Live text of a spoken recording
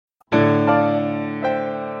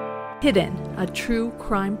Hidden, a true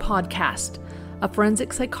crime podcast. A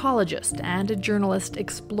forensic psychologist and a journalist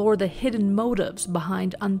explore the hidden motives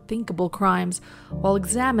behind unthinkable crimes while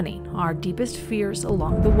examining our deepest fears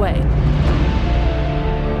along the way.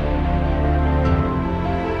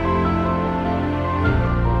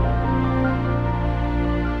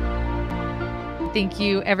 Thank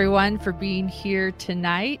you, everyone, for being here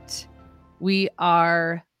tonight. We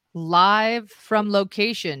are live from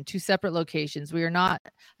location, two separate locations. We are not,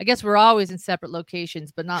 I guess we're always in separate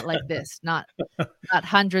locations, but not like this, not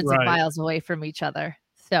hundreds of miles away from each other.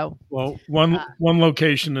 So, well, one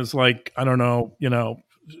location is like, I don't know,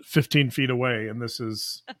 15 feet away. And this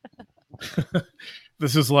is,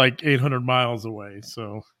 this is like 800 miles away.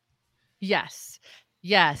 So yes.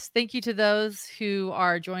 Thank you to those who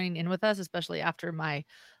are joining in with us, especially after my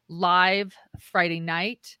live Friday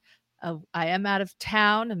night. I am out of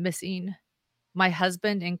town. I'm missing my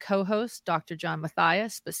husband and co-host, Dr. John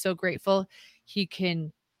Mathias, but so grateful he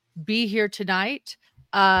can be here tonight.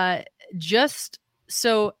 Just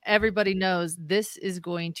so everybody knows, this is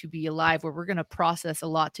going to be a live where we're going to process a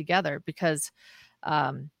lot together because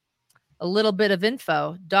a little bit of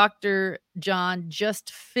info. Dr. John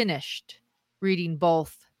just finished reading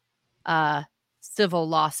both civil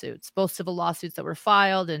lawsuits that were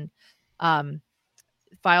filed in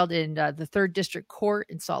the 3rd District Court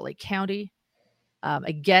in Salt Lake County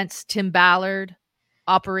against Tim Ballard,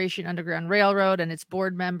 Operation Underground Railroad, and its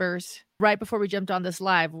board members. Right before we jumped on this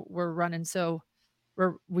live,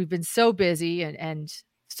 we've been so busy and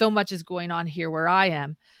so much is going on here where I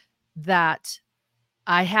am that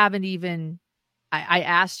I haven't even. I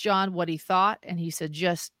asked John what he thought, and he said,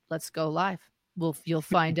 "Just let's go live. You'll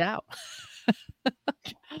find out."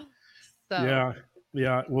 So.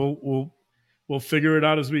 Yeah. We'll figure it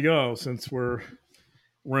out as we go, since we're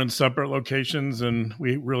in separate locations and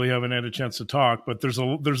we really haven't had a chance to talk. But there's a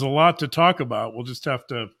lot to talk about. We'll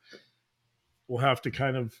have to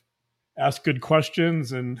kind of ask good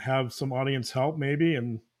questions and have some audience help maybe,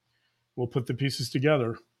 and we'll put the pieces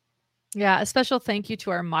together. Yeah, a special thank you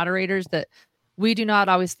to our moderators that we do not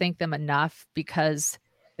always thank them enough because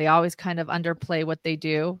they always kind of underplay what they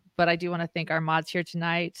do. But I do want to thank our mods here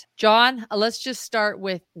tonight. John, let's just start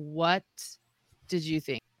with, what did you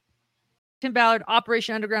think? Tim Ballard,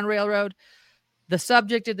 Operation Underground Railroad, the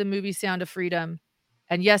subject of the movie Sound of Freedom.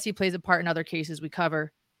 And yes, he plays a part in other cases we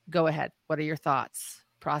cover. Go ahead. What are your thoughts?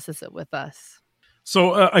 Process it with us.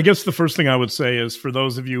 So I guess the first thing I would say is, for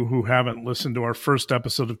those of you who haven't listened to our first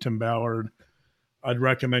episode of Tim Ballard, I'd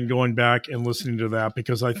recommend going back and listening to that,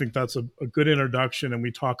 because I think that's a good introduction, and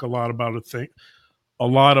we talk a lot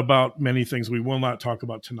about many things we will not talk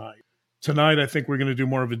about tonight. Tonight, I think we're going to do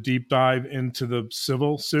more of a deep dive into the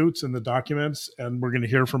civil suits and the documents, and we're going to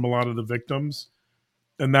hear from a lot of the victims.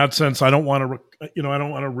 In that sense, I don't want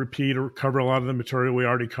to repeat or cover a lot of the material we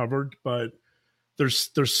already covered, but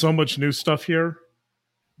there's so much new stuff here.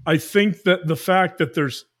 I think that the fact that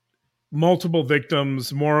there's multiple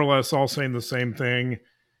victims, more or less all saying the same thing,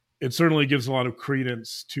 it certainly gives a lot of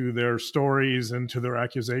credence to their stories and to their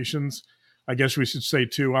accusations. I guess we should say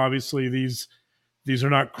too, obviously these are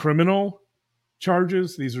not criminal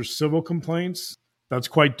charges. These are civil complaints. That's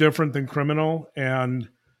quite different than criminal. And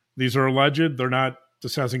these are alleged.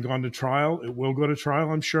 This hasn't gone to trial. It will go to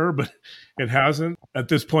trial, I'm sure, but it hasn't. At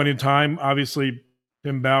this point in time, obviously,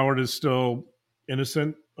 Tim Ballard is still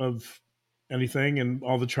innocent of anything and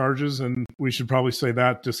all the charges. And we should probably say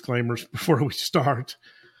that disclaimers before we start.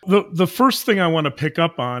 The first thing I want to pick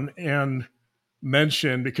up on and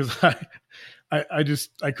mention, because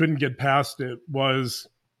I couldn't get past it, was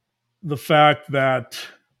the fact that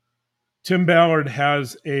Tim Ballard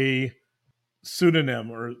has a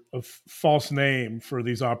pseudonym or a false name for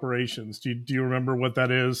these operations. Do you remember what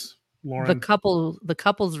that is, Lauren? The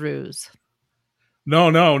couple's ruse.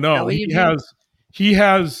 No. He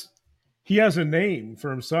has a name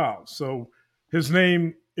for himself. So his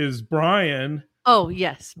name is Brian. Oh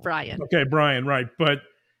yes, Brian. Okay, Brian, right. But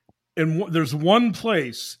there's one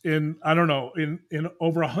place in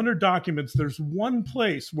over 100 documents, there's one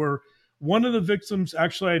place where one of the victims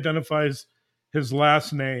actually identifies his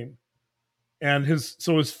last name. And his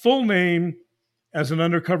full name as an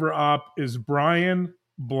undercover op is Brian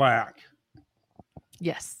Black.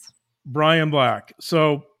 Yes. Brian Black.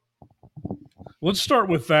 So let's start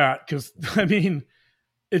with that, because, I mean,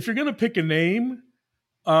 if you're going to pick a name,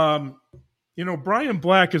 Brian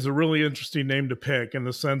Black is a really interesting name to pick, in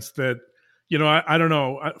the sense that, I don't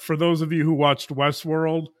know, for those of you who watched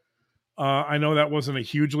Westworld, I know that wasn't a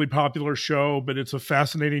hugely popular show, but it's a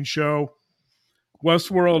fascinating show.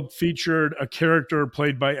 Westworld featured a character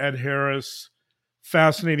played by Ed Harris,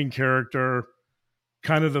 fascinating character.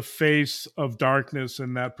 kind of the face of darkness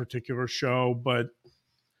in that particular show. But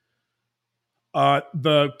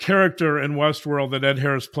the character in Westworld that Ed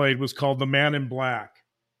Harris played was called the Man in Black.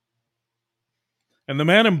 And the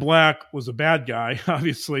Man in Black was a bad guy,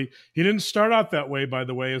 obviously. He didn't start out that way, by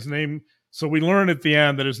the way. His name, so we learn at the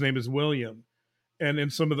end that his name is William. And in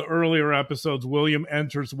some of the earlier episodes, William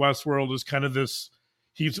enters Westworld as kind of this,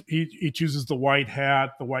 he chooses the white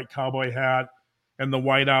hat, the white cowboy hat, and the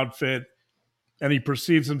white outfit. And he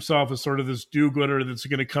perceives himself as sort of this do-gooder that's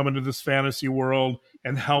going to come into this fantasy world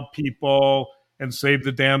and help people and save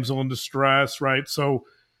the damsel in distress, right? So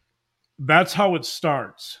that's how it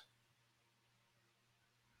starts.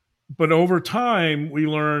 But over time, we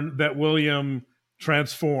learn that William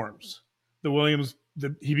transforms.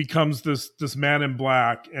 He becomes this man in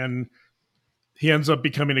black, and he ends up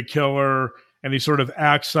becoming a killer, and he sort of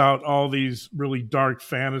acts out all these really dark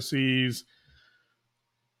fantasies.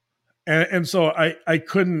 And so I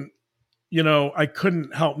couldn't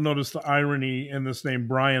help notice the irony in this name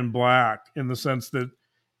Brian Black, in the sense that,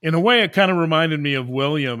 in a way, it kind of reminded me of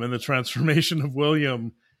William and the transformation of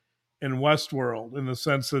William in Westworld, in the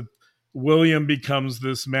sense that William becomes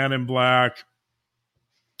this man in black,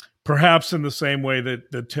 perhaps in the same way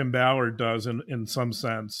that Tim Ballard does in some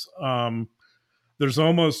sense. There's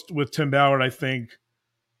almost, with Tim Ballard, I think,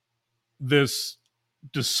 this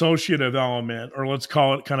dissociative element, or let's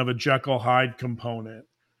call it kind of a Jekyll Hyde component.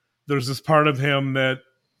 There's this part of him that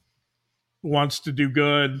wants to do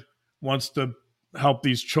good, wants to help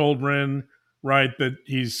these children, right? That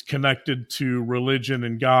he's connected to religion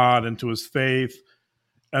and God and to his faith.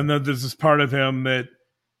 And then there's this part of him that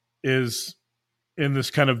is in this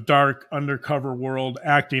kind of dark undercover world,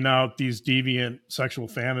 acting out these deviant sexual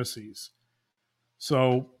fantasies.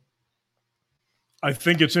 So I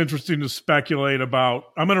think it's interesting to speculate about.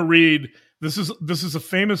 I'm going to read, this is a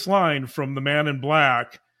famous line from the Man in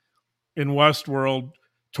Black in Westworld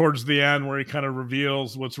towards the end, where he kind of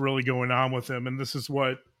reveals what's really going on with him. And this is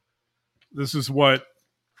what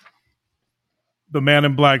the Man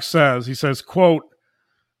in Black says. He says, quote,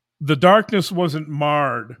 "The darkness wasn't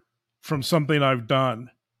marred from something I've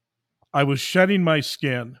done. I was shedding my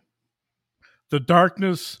skin. The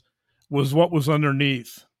darkness was what was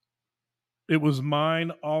underneath. It was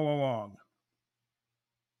mine all along."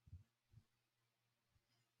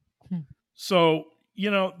 So,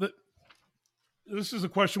 this is a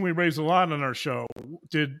question we raise a lot on our show.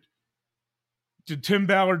 Did Tim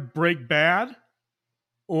Ballard break bad?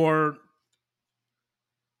 Or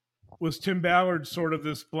was Tim Ballard sort of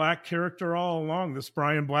this black character all along, this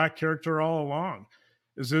Brian Black character all along?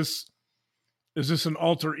 Is this an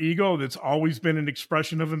alter ego that's always been an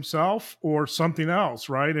expression of himself, or something else,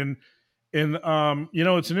 right? And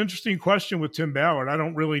it's an interesting question with Tim Ballard. I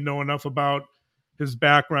don't really know enough about his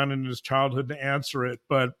background and his childhood to answer it,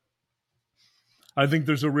 but I think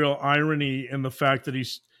there's a real irony in the fact that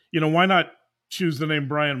he's, why not choose the name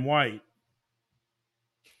Brian White?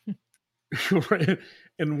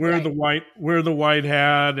 And wear the white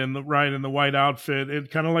hat and the white outfit,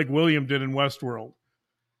 it kind of like William did in Westworld.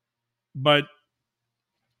 But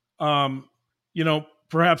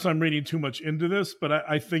perhaps I'm reading too much into this, but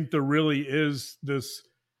I think there really is this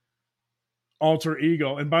alter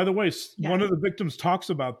ego. And by the way, one of the victims talks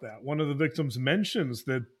about that. One of the victims mentions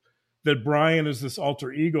that Brian is this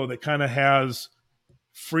alter ego that kind of has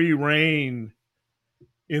free reign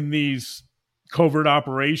in these covert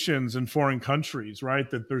operations in foreign countries, right?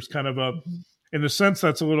 That there's kind of in a sense,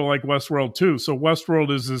 that's a little like Westworld too. So Westworld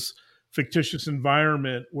is this fictitious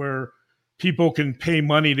environment where people can pay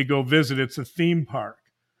money to go visit. It's a theme park.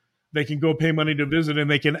 They can go pay money to visit, and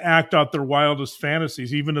they can act out their wildest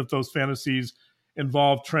fantasies, even if those fantasies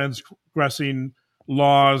involve transgressing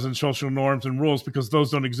laws and social norms and rules, because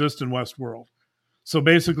those don't exist in Westworld. So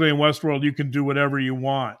basically in Westworld, you can do whatever you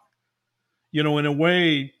want. In a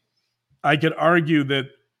way, I could argue that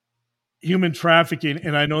human trafficking,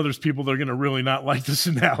 and I know there's people that are going to really not like this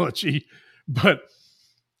analogy, but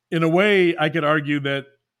in a way, I could argue that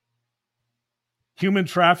human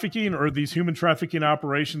trafficking, or these human trafficking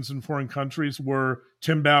operations in foreign countries, were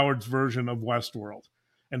Tim Ballard's version of Westworld.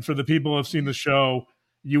 And for the people who have seen the show,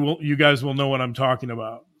 you guys will know what I'm talking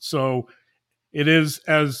about. So it is,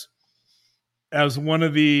 as one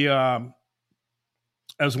of the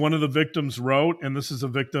victims wrote, and this is a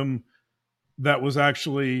victim that was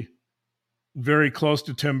actually very close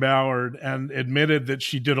to Tim Ballard and admitted that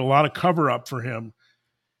she did a lot of cover up for him.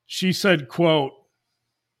 She said, quote,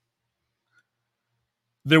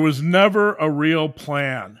 "There was never a real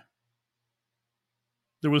plan.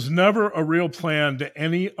 There was never a real plan to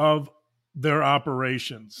any of their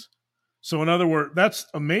operations." So in other words, that's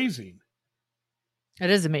amazing. It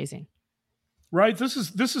is amazing. Right? This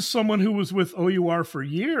is someone who was with OUR for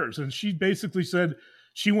years, and she basically said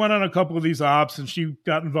she went on a couple of these ops and she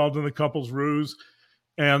got involved in the couple's ruse.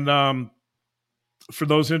 And for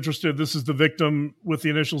those interested, this is the victim with the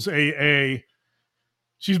initials AA.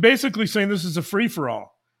 She's basically saying this is a free for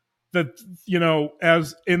all. That,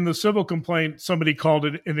 as in the civil complaint, somebody called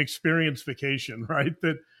it an experience vacation, right?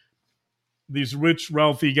 That these rich,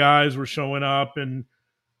 wealthy guys were showing up and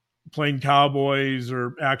playing cowboys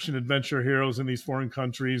or action adventure heroes in these foreign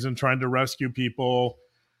countries and trying to rescue people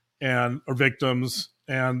or victims,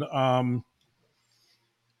 and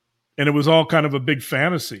it was all kind of a big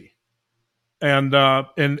fantasy. And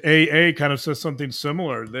AA kind of says something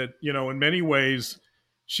similar, that in many ways,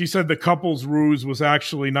 she said the couple's ruse was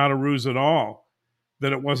actually not a ruse at all,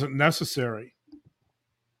 that it wasn't necessary.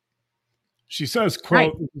 She says,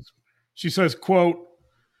 Right. quote,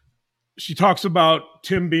 she talks about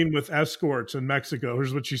Tim being with escorts in Mexico.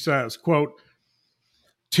 Here's what she says, quote,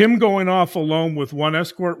 Tim going off alone with one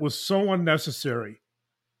escort was so unnecessary.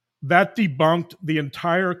 That debunked the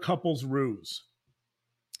entire couple's ruse.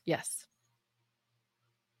 Yes.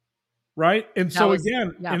 Right. And so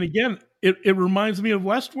again, yeah. it reminds me of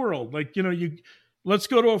Westworld. Like, let's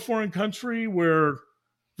go to a foreign country where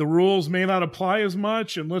the rules may not apply as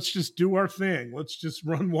much, and let's just do our thing. Let's just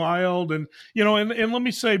run wild. And, and let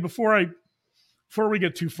me say, before we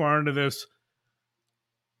get too far into this,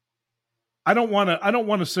 I don't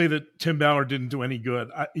want to say that Tim Ballard didn't do any good.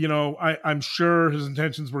 I'm sure his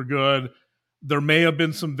intentions were good. There may have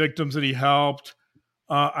been some victims that he helped.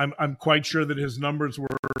 I'm quite sure that his numbers were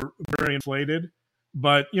very inflated,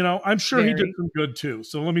 but I'm sure he did some good too.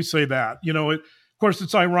 So let me say that. Of course,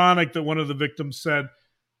 it's ironic that one of the victims said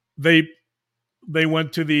they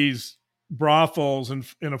went to these brothels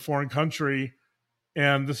in a foreign country,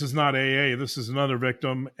 and this is not AA. This is another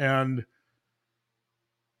victim, and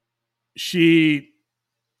she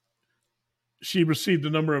received a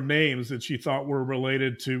number of names that she thought were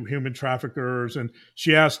related to human traffickers, and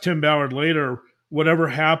she asked Tim Ballard later, whatever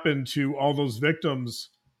happened to all those victims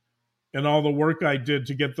and all the work I did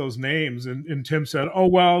to get those names? And Tim said, oh,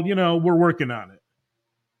 well, we're working on it.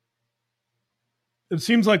 It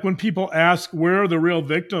seems like when people ask, where are the real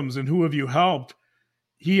victims and who have you helped,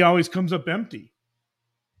 he always comes up empty.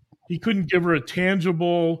 He couldn't give her a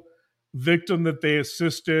tangible victim that they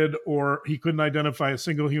assisted, or he couldn't identify a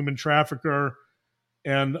single human trafficker.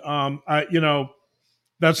 And,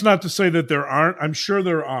 that's not to say that there aren't. I'm sure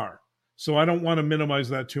there are. So I don't want to minimize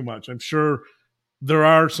that too much. I'm sure there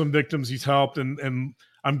are some victims he's helped, and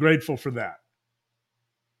I'm grateful for that.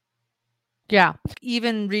 Yeah.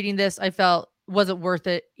 Even reading this, I felt wasn't worth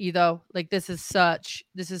it either. Like, it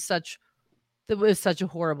was such a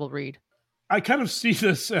horrible read. I kind of see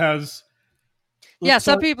this as, yeah,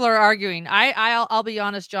 some people are arguing. I'll be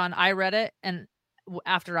honest, John, I read it, and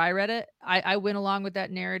after I read it, I went along with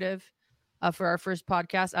that narrative for our first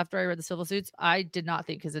podcast. After I read the civil suits, I did not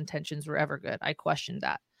think his intentions were ever good. I questioned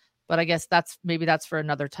that, but I guess that's for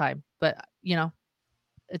another time. But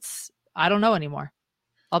I don't know anymore.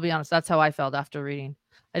 I'll be honest. That's how I felt after reading.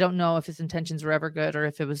 I don't know if his intentions were ever good or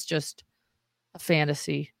if it was just a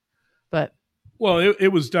fantasy. But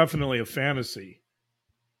it was definitely a fantasy.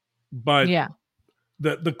 But yeah,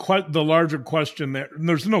 the larger question there, and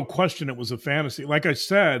there's no question it was a fantasy. Like I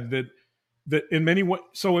said, that in many ways,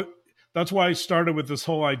 that's why I started with this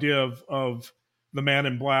whole idea of the man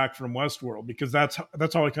in black from Westworld, because that's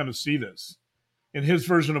how I kind of see this. And his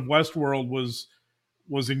version of Westworld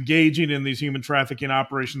was engaging in these human trafficking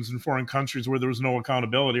operations in foreign countries where there was no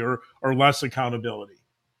accountability, or less accountability,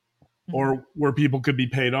 mm-hmm. or where people could be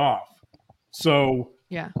paid off. So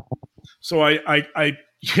yeah. So I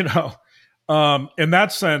in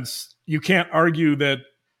that sense, you can't argue that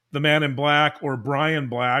the man in black, or Brian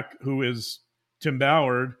Black, who is Tim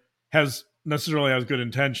Ballard, necessarily has good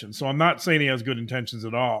intentions. So I'm not saying he has good intentions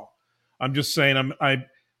at all. I'm just saying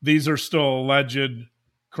these are still alleged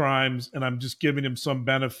crimes, and I'm just giving him some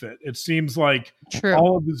benefit. It seems like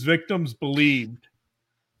all of his victims believed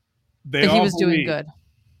that he was doing good.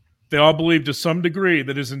 They all believed to some degree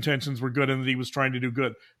that his intentions were good and that he was trying to do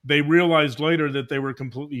good. They realized later that they were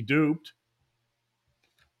completely duped.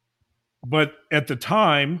 But at the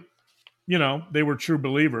time, they were true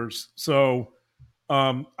believers. So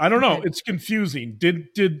I don't know. It's confusing. Did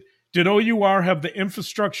OUR have the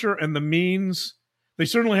infrastructure and the means? They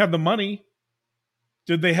certainly have the money.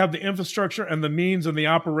 Did they have the infrastructure and the means and the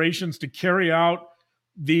operations to carry out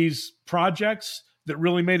these projects that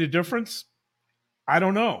really made a difference? I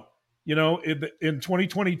don't know. In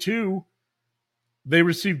 2022, they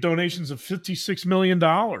received donations of $56 million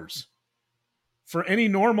for any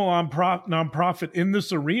normal nonprofit in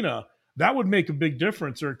this arena, that would make a big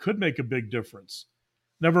difference, or it could make a big difference.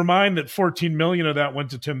 Never mind that 14 million of that went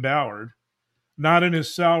to Tim Ballard, not in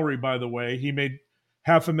his salary, by the way. He made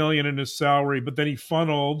 $500,000 in his salary, but then he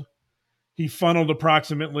funneled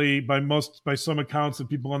approximately by some accounts of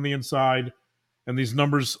people on the inside, and these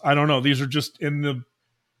numbers, I don't know, these are in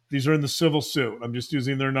the civil suit. I'm just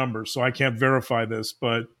using their numbers, so I can't verify this,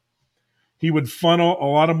 but he would funnel a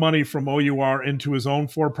lot of money from OUR into his own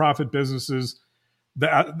for-profit businesses.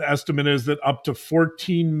 The estimate is that up to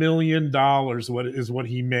 $14 million what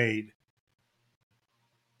he made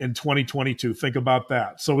in 2022. Think about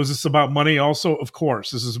that. So is this about money also? Of course.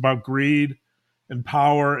 This is about greed and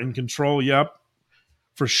power and control. Yep,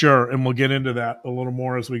 for sure. And we'll get into that a little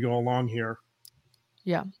more as we go along here.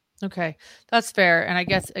 Yeah. Okay. That's fair. And I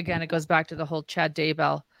guess, again, it goes back to the whole Chad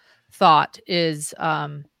Daybell thought is,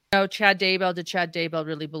 Chad Daybell, did Chad Daybell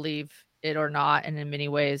really believe it or not? And in many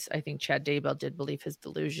ways, I think Chad Daybell did believe his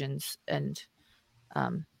delusions. And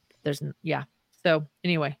So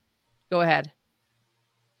anyway, go ahead.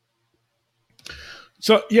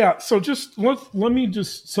 So just let me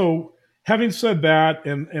just, so having said that,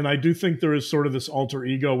 and I do think there is sort of this alter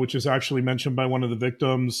ego, which is actually mentioned by one of the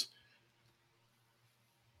victims,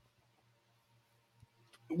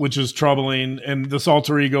 which is troubling. And this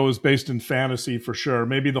alter ego is based in fantasy for sure.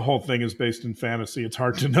 Maybe the whole thing is based in fantasy. It's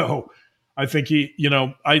hard to know. I think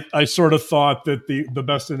I sort of thought that the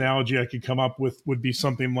best analogy I could come up with would be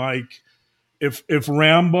something like if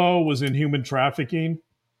Rambo was in human trafficking,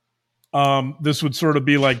 this would sort of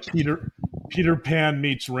be like Peter Pan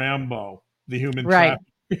meets Rambo, the human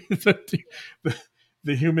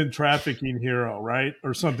the human trafficking hero, right?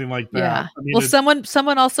 Or something like that. Yeah. I mean,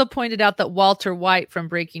 someone also pointed out that Walter White from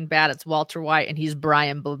Breaking Bad, it's Walter White and he's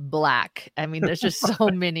Brian Black. I mean, there's just so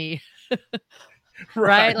many,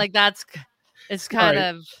 right? Like it's kind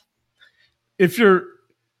of. If you're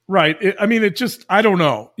right. It just, I don't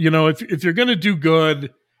know, if you're going to do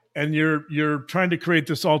good and you're trying to create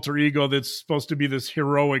this alter ego that's supposed to be this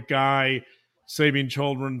heroic guy saving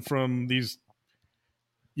children from these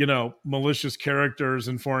malicious characters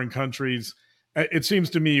in foreign countries, it seems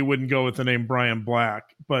to me you wouldn't go with the name Brian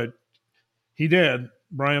Black, but he did,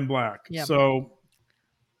 Brian Black. Yep. So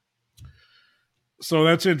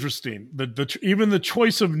that's interesting. Even the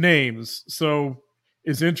choice of names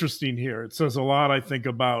is interesting here. It says a lot, I think,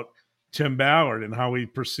 about Tim Ballard and how he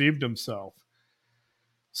perceived himself.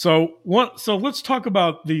 So let's talk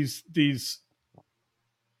about these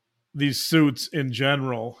suits in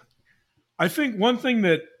general. I think one thing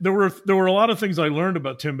that there were a lot of things I learned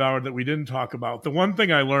about Tim Ballard that we didn't talk about. The one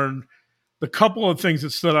thing I learned, the couple of things that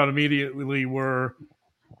stood out immediately were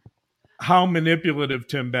how manipulative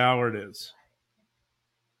Tim Ballard is.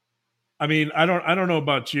 I mean, I don't know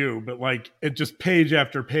about you, but like it just page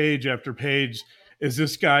after page after page is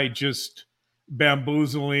this guy just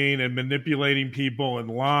bamboozling and manipulating people and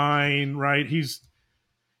lying, right?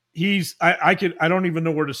 I don't even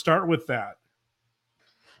know where to start with that.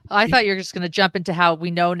 I thought you were just going to jump into how we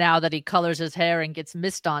know now that he colors his hair and gets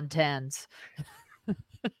mist on tans.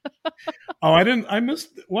 I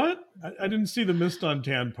missed what? I didn't see the mist on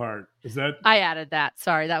tan part. Is that? I added that.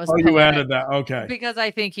 Sorry, that was. Oh, you added that. Okay. Because I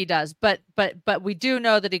think he does, but we do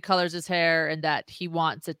know that he colors his hair and that he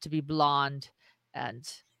wants it to be blonde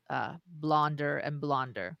and blonder and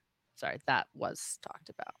blonder. Sorry, that was talked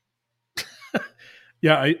about.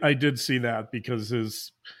 Yeah, I did see that because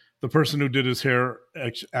the person who did his hair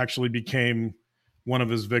actually became one of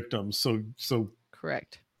his victims. So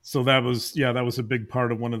correct. So that was a big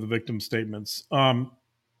part of one of the victim statements.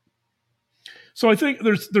 So I think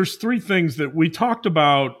there's three things that we talked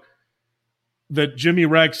about that Jimmy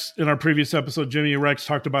Rex, in our previous episode, Jimmy Rex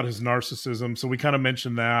talked about his narcissism. So we kind of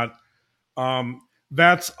mentioned that.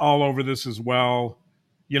 That's all over this as well.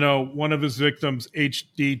 One of his victims,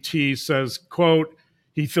 HDT, says, quote,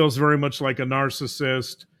 he feels very much like a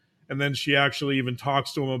narcissist. And then she actually even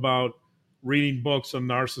talks to him about reading books on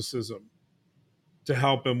narcissism to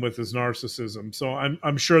help him with his narcissism. So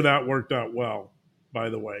I'm sure that worked out well, by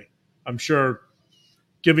the way. I'm sure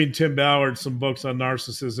giving Tim Ballard some books on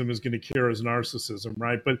narcissism is going to cure his narcissism,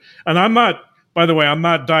 right? And I'm not, by the way, I'm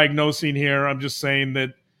not diagnosing here. I'm just saying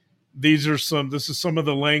that this is some of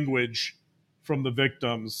the language from the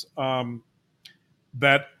victims.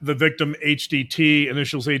 That the victim HDT,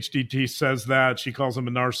 initials HDT, says that. She calls him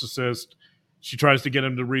a narcissist. She tries to get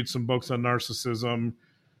him to read some books on narcissism.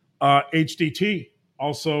 HDT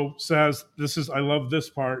also says, I love this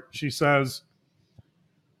part. She says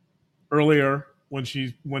earlier when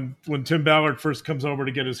Tim Ballard first comes over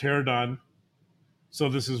to get his hair done, so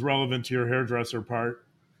this is relevant to your hairdresser part.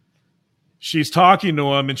 she's talking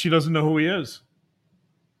to him and she doesn't know who he is.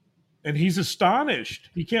 And he's astonished.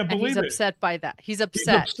 He can't And he's believe it. upset by that. He's He's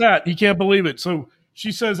upset. upset. He can't believe it. So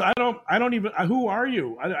she says, I don't even, who are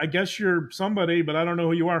you? I guess you're somebody, but I don't know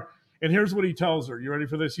who you are. And here's what he tells her. You ready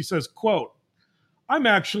for this? He says, quote, I'm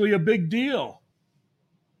actually a big deal.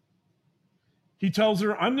 He tells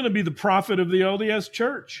her, I'm going to be the prophet of the LDS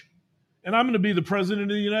church, and I'm going to be the president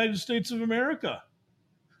of the United States of America.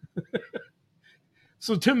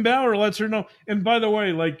 So Tim Ballard lets her know. And by the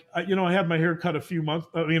way, like, I had my hair cut a few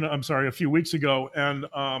weeks ago, and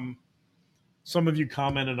some of you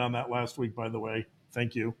commented on that last week, by the way.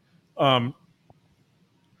 Thank you. Um,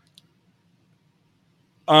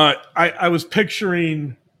 I was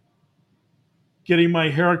picturing getting my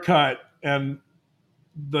hair cut and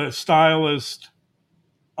the stylist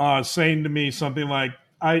saying to me something like,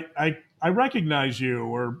 I recognize you,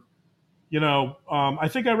 or, I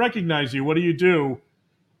think I recognize you. What do you do?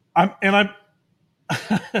 I'm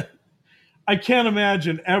I can't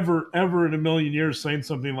imagine ever in a million years saying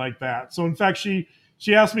something like that. So in fact, she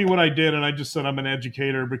asked me what I did, and I just said I'm an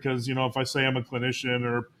educator because if I say I'm a clinician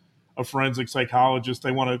or a forensic psychologist,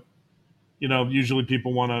 they want to, usually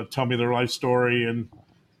people want to tell me their life story, and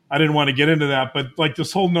I didn't want to get into that. But like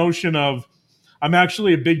this whole notion of I'm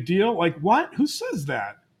actually a big deal, like what? Who says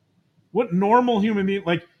that? What normal human being?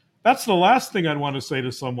 Like that's the last thing I'd want to say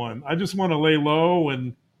to someone. I just want to lay low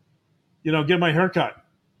and get my hair cut.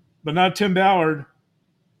 But not Tim Ballard.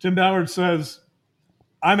 Tim Ballard says,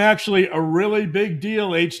 I'm actually a really big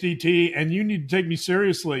deal, HDT, and you need to take me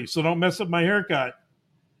seriously, so don't mess up my haircut. A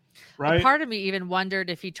Right? part of me even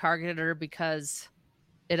wondered if he targeted her because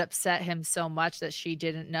it upset him so much that she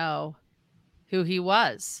didn't know who he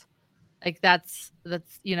was. Like that's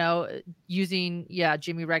using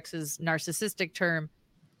Jimmy Rex's narcissistic term,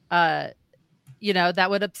 that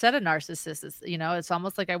would upset a narcissist. It's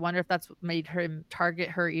almost like I wonder if that's what made him target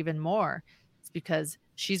her even more. It's because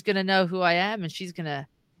she's going to know who I am and she's going to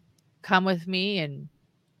come with me and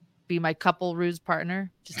be my couple ruse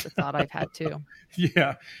partner. Just a thought I've had too.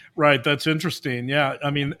 Yeah, right. That's interesting. Yeah.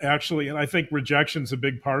 I mean, actually, and I think rejection's a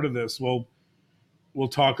big part of this. We'll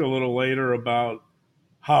talk a little later about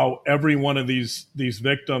how every one of these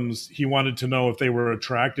victims, he wanted to know if they were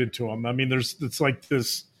attracted to him. I mean, it's like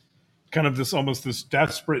this kind of this almost this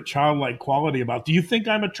desperate childlike quality about, do you think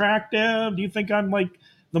I'm attractive? Do you think I'm like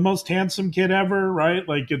the most handsome kid ever? Right?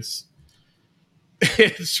 Like it's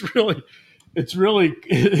really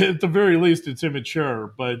at the very least it's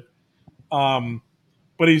immature, but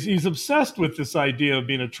he's obsessed with this idea of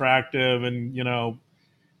being attractive and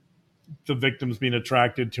the victims being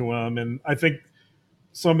attracted to him. And I think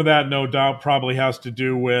some of that no doubt probably has to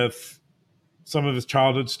do with some of his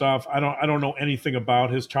childhood stuff. I don't know anything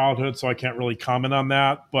about his childhood, so I can't really comment on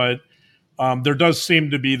that. But there does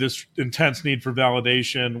seem to be this intense need for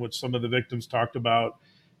validation, which some of the victims talked about,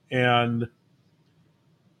 and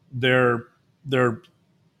there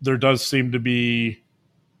does seem to be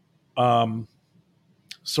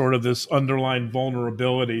sort of this underlying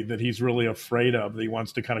vulnerability that he's really afraid of, that he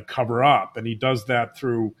wants to kind of cover up, and he does that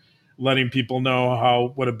through letting people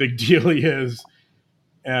know what a big deal he is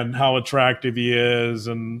and how attractive he is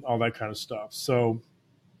and all that kind of stuff. So,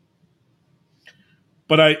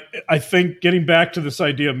 but I think getting back to this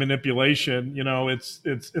idea of manipulation, it's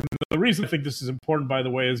and the reason I think this is important, by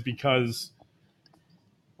the way, is because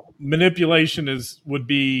manipulation would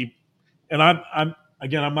be, and I'm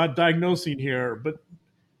again, I'm not diagnosing here, but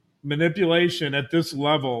manipulation at this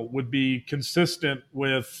level might be consistent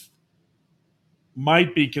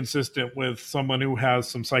with someone who has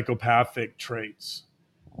some psychopathic traits.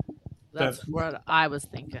 That's what I was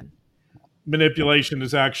thinking. Manipulation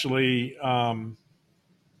is actually,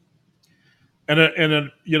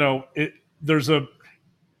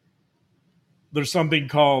 there's something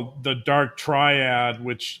called the dark triad,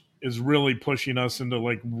 which is really pushing us into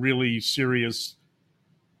like really serious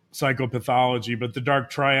psychopathology. But the dark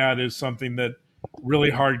triad is something that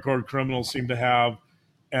really hardcore criminals seem to have.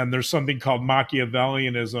 And there's something called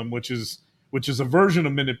Machiavellianism, which is a version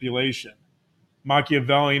of manipulation.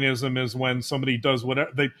 Machiavellianism is when somebody does whatever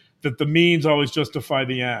that the means always justify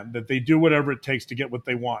the end, that they do whatever it takes to get what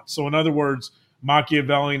they want. So in other words,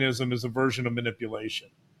 Machiavellianism is a version of manipulation.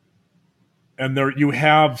 And there you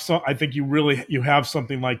have I think you have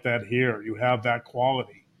something like that here. You have that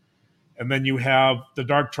quality. And then you have the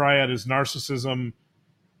dark triad is narcissism,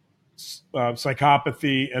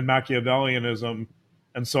 psychopathy, and Machiavellianism.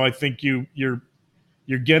 And so I think you're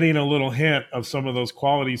getting a little hint of some of those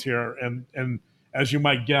qualities here. And as you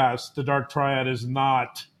might guess, the dark triad is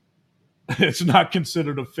not it's not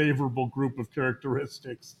considered a favorable group of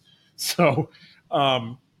characteristics. So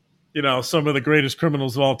some of the greatest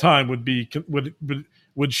criminals of all time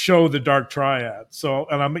would show the dark triad. So,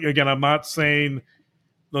 and I'm not saying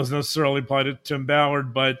those necessarily apply to Tim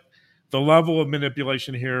Ballard, but the level of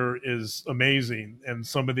manipulation here is amazing. And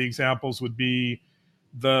some of the examples would be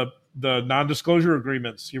the non-disclosure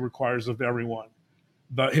agreements he requires of everyone,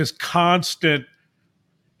 his constant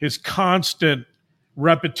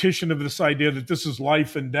repetition of this idea that this is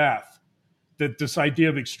life and death, that this idea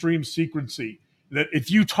of extreme secrecy, that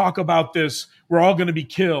if you talk about this, we're all going to be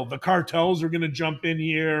killed. The cartels are going to jump in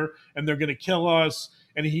here and they're going to kill us.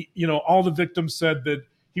 And all the victims said that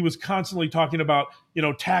he was constantly talking about,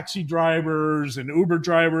 taxi drivers and Uber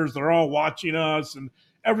drivers. They're all watching us, and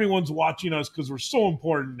everyone's watching us because we're so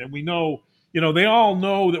important. And we know, they all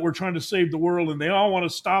know that we're trying to save the world, and they all want to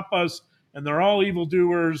stop us, and they're all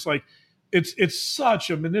evildoers. Like, it's such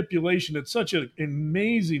a manipulation at such an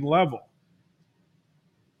amazing level.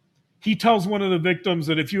 He tells one of the victims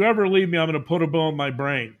that if you ever leave me, I'm going to put a bullet in my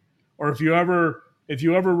brain, or if you ever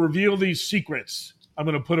reveal these secrets, I'm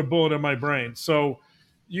going to put a bullet in my brain. So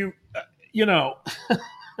you know,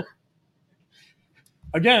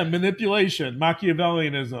 again, manipulation,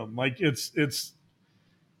 Machiavellianism, like it's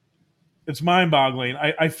mind-boggling.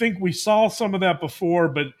 I think we saw some of that before,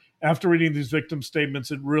 but after reading these victim statements,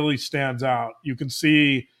 it really stands out. You can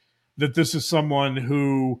see that this is someone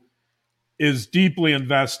who is deeply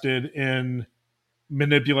invested in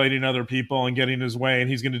manipulating other people and getting his way, and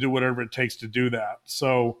he's going to do whatever it takes to do that.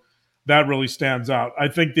 So that really stands out. I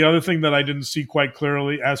think the other thing that I didn't see quite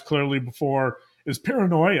as clearly before is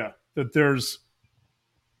paranoia, that there's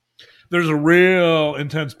a real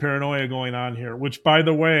intense paranoia going on here, which, by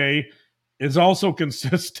the way, is also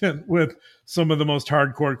consistent with some of the most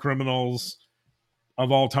hardcore criminals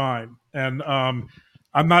of all time. And I'm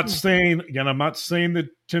not saying that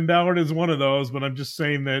Tim Ballard is one of those, but I'm just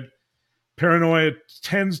saying that paranoia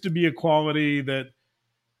tends to be a quality that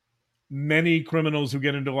many criminals who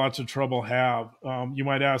get into lots of trouble have. You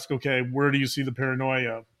might ask, okay, where do you see the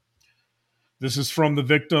paranoia? This is from the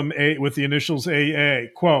victim with the initials AA.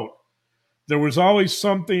 Quote, there was always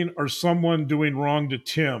something or someone doing wrong to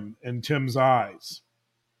Tim in Tim's eyes.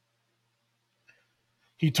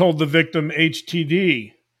 He told the victim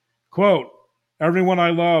HTD, quote, everyone I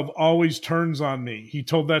love always turns on me. He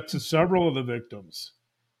told that to several of the victims.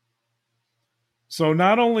 So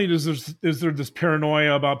not only is there this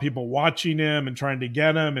paranoia about people watching him and trying to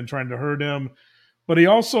get him and trying to hurt him, but he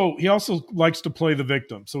also likes to play the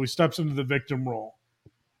victim. So he steps into the victim role.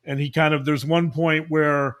 And there's one point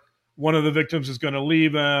where one of the victims is going to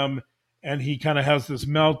leave him, and he kind of has this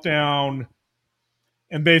meltdown.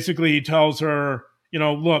 And basically he tells her,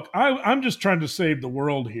 look, I'm just trying to save the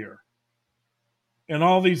world here. And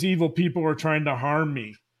all these evil people are trying to harm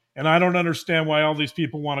me. And I don't understand why all these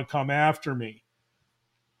people want to come after me.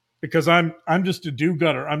 Because I'm just a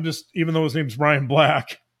do-gooder. Even though his name's Brian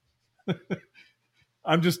Black,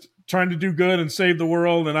 I'm just trying to do good and save the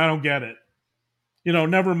world, and I don't get it.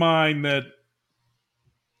 Never mind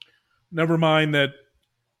that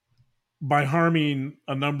by harming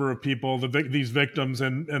a number of people, these victims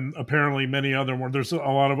and apparently many other more, there's a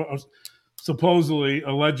lot of, supposedly,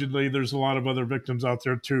 allegedly, there's a lot of other victims out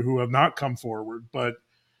there too who have not come forward. But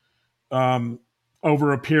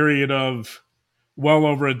over a period of well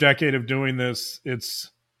over a decade of doing this,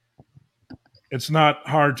 it's not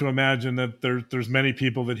hard to imagine that there's many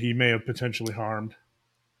people that he may have potentially harmed.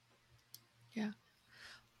 Yeah.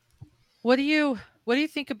 What do you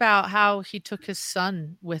think about how he took his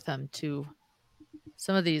son with him to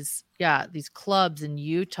some of these clubs in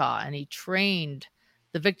Utah, and he trained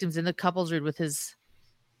the victims in the couples room with his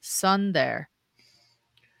son there?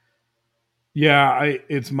 Yeah, I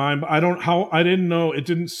didn't know, it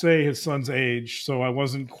didn't say his son's age, so I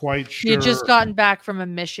wasn't quite sure. He had just gotten back from a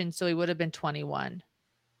mission, so he would have been 21.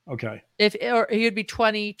 Okay. Or he would be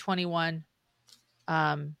 20, 21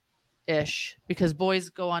 ish, because boys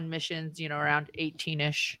go on missions, around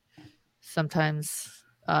 18ish, sometimes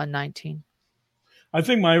 19. I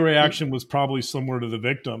think my reaction was probably similar to the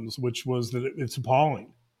victims, which was that it's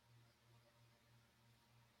appalling.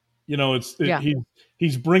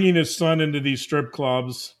 He's bringing his son into these strip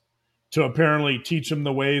clubs to apparently teach him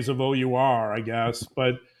the ways of OUR, I guess.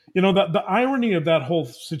 But the irony of that whole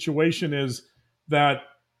situation is that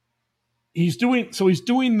he's doing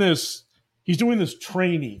this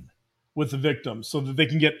training with the victims so that they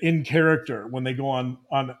can get in character when they go on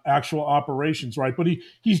actual operations, right? But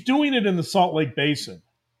he's doing it in the Salt Lake Basin.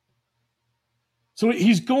 So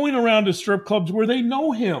he's going around to strip clubs where they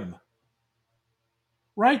know him.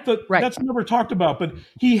 Right? That's never talked about, but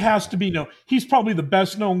he has to be known. He's probably the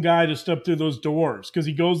best known guy to step through those doors because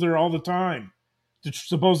he goes there all the time to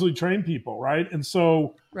supposedly train people, right? And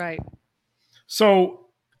so Right. so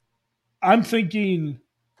I'm thinking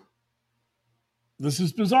this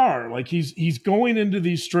is bizarre. Like he's going into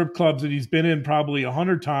these strip clubs that he's been in probably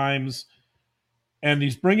 100 times, and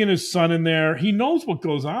he's bringing his son in there. He knows what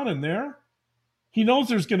goes on in there. He knows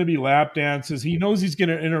there's going to be lap dances. He knows he's going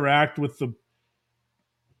to interact with the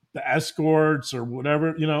escorts or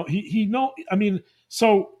whatever. He know. I mean,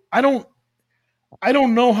 so I don't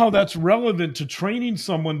know how that's relevant to training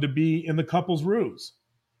someone to be in the couple's ruse.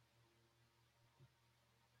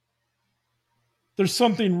 There's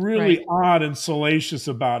something really Right. odd and salacious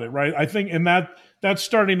about it, right? I think, and that's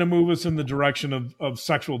starting to move us in the direction of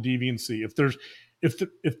sexual deviancy.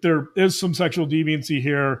 If there is some sexual deviancy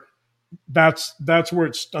here, that's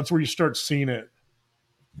where you start seeing it.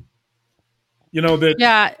 That.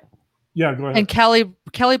 Yeah. Yeah, go ahead. And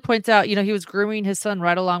Kelly points out, he was grooming his son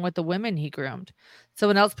right along with the women he groomed.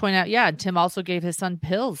 Someone else pointed out, yeah, Tim also gave his son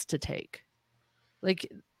pills to take.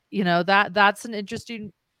 Like, that's an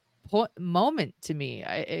interesting moment to me.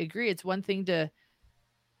 I agree. It's one thing to,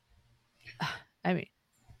 I mean,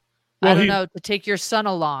 I Well, don't know, to take your son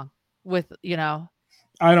along with,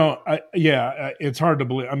 I don't. Yeah, it's hard to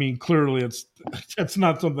believe. I mean, clearly, it's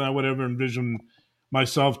not something I would ever envision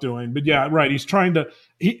myself doing. But yeah, right. He's trying to.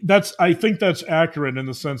 I think that's accurate in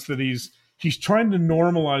the sense that he's trying to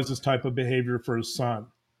normalize this type of behavior for his son.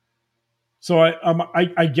 So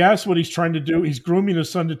I guess what he's trying to do, he's grooming his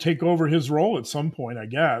son to take over his role at some point. I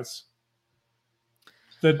guess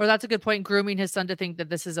or that, that's a good point, grooming his son to think that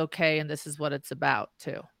this is okay and this is what it's about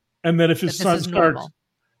too. and that That this is normal.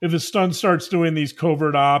 if his son starts doing these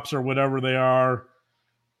covert ops or whatever they are,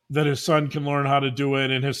 that his son can learn how to do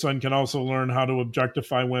it, and his son can also learn how to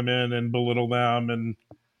objectify women and belittle them and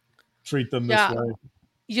treat them this Yeah. way.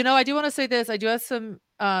 I do want to say this. I do have some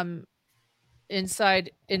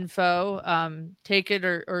inside info. Take it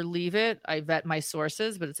or leave it. I vet my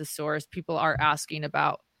sources, but it's a source. People are asking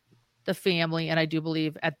about the family, and I do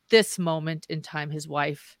believe at this moment in time, his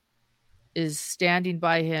wife is standing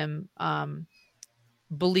by him,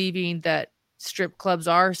 believing that strip clubs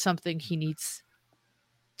are something he needs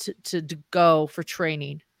to go for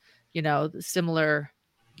training.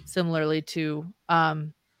 Similarly to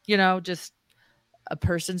just a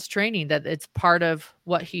person's training, that it's part of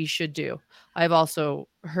what he should do. I've also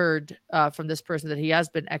heard from this person that he has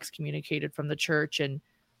been excommunicated from the church, and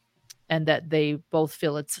that they both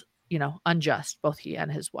feel it's unjust, both he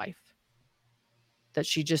and his wife, that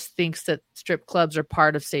she just thinks that strip clubs are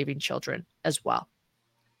part of saving children as well.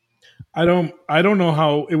 I don't know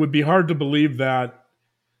how it would be hard to believe that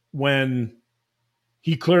when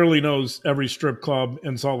he clearly knows every strip club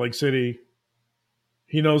in Salt Lake City.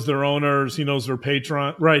 He knows their owners, he knows their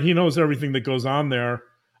patron, right? He knows everything that goes on there.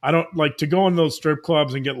 I don't like to go in those strip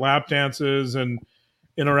clubs and get lap dances and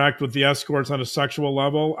interact with the escorts on a sexual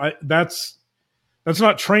level. That's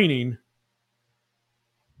not training.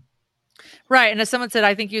 Right. And as someone said,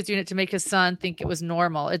 I think he was doing it to make his son think it was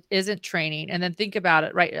normal. It isn't training. And then think about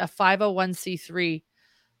it, right? A 501c3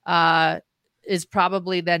 is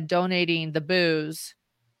probably then donating the booze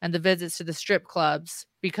and the visits to the strip clubs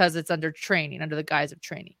because it's under training, under the guise of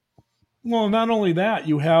training. Well, not only that,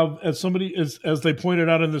 you have, as they pointed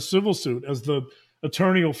out in the civil suit, as the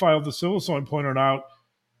attorney who filed the civil suit pointed out,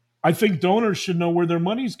 I think donors should know where their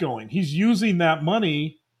money's going. He's using that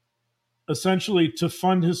money essentially to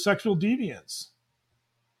fund his sexual deviance.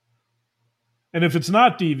 And if it's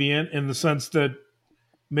not deviant in the sense that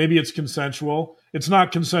maybe it's consensual, it's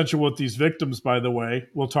not consensual with these victims, by the way.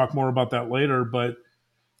 We'll talk more about that later. But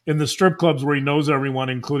in the strip clubs where he knows everyone,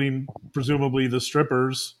 including presumably the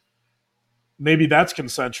strippers, maybe that's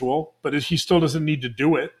consensual, but he still doesn't need to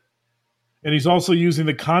do it. And he's also using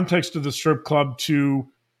the context of the strip club to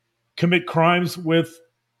commit crimes with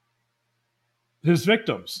his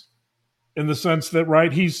victims, in the sense that,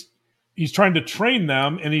 right, he's trying to train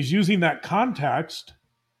them, and he's using that context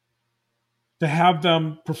to have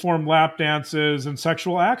them perform lap dances and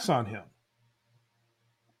sexual acts on him.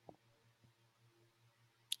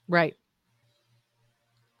 Right.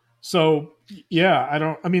 So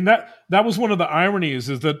yeah, I mean that was one of the ironies,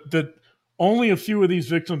 is that only a few of these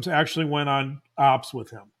victims actually went on ops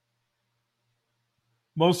with him.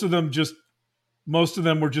 Most of them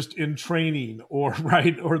were just in training, or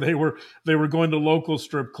right, or they were going to local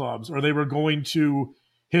strip clubs, or they were going to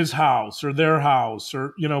his house or their house,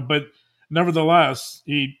 or but nevertheless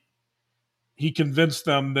he convinced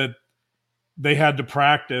them that they had to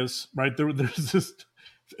practice, right? There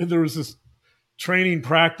was this training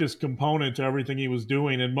practice component to everything he was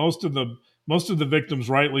doing, and most of the victims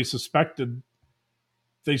rightly suspected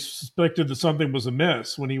they suspected that something was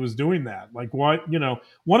amiss when he was doing that. Like, what,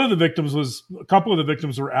 one of the victims was, a couple of the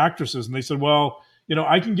victims were actresses, and they said, well,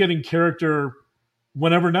 I can get in character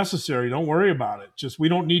whenever necessary. Don't worry about it. Just, we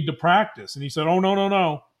don't need to practice. And he said, oh, no, no,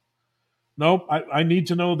 no. Nope. I need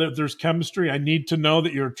to know that there's chemistry. I need to know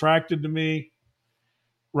that you're attracted to me.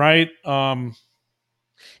 Right.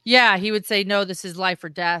 Yeah, he would say, no, this is life or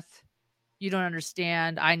death. You don't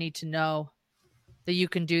understand. I need to know that you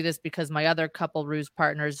can do this because my other couple ruse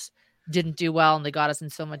partners didn't do well and they got us in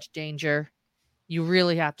so much danger. You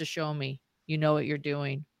really have to show me you know what you're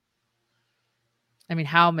doing. I mean,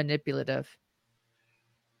 how manipulative.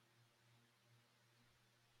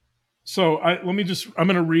 So I'm going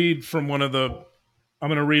to read from one of the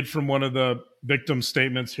victim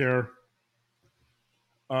statements here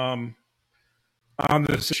on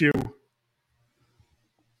this issue.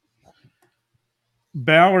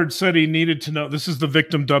 Ballard said he needed to know. This is the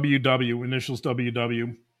victim WW, initials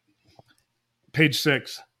WW, page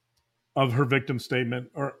 6 of her victim statement.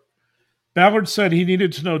 Or Ballard said he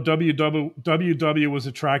needed to know WW was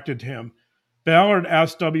attracted to him. Ballard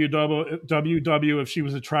asked WW if she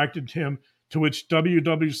was attracted to him, to which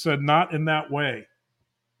WW said, not in that way.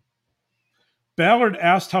 Ballard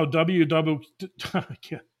asked how WW.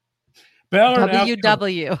 Ballard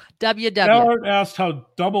asked how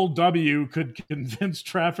Double W could convince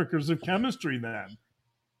traffickers of chemistry then.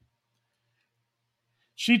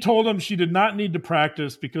 She told him she did not need to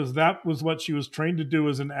practice because that was what she was trained to do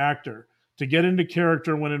as an actor, to get into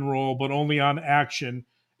character when in role, but only on action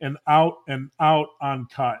and out on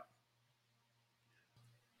cut.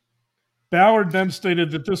 Ballard then stated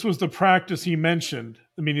that this was the practice he mentioned,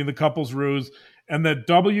 meaning the couple's ruse, and that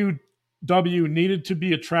WW needed to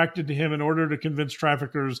be attracted to him in order to convince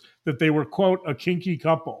traffickers that they were, quote, a kinky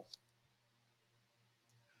couple.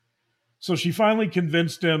 So she finally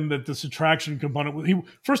convinced him that this attraction component,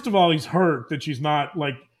 first of all, he's hurt that she's not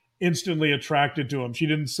like instantly attracted to him. She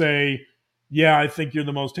didn't say, yeah, I think you're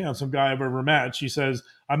the most handsome guy I've ever met. She says,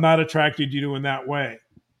 I'm not attracted to you in that way.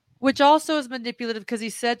 Which also is manipulative because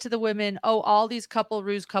he said to the women, oh, all these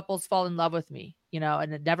ruse couples fall in love with me,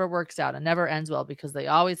 and it never works out. It never ends well because they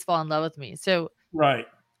always fall in love with me. So, right.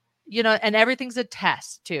 And everything's a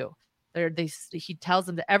test too. He tells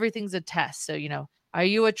them that everything's a test. So, are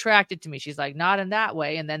you attracted to me? She's like, not in that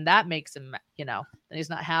way. And then that makes him, and he's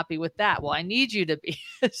not happy with that. Well, I need you to be.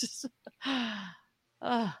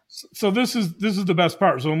 So this is the best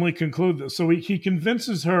part. So let me conclude this. So he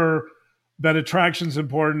convinces her that attraction's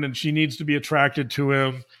important and she needs to be attracted to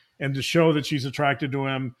him and to show that she's attracted to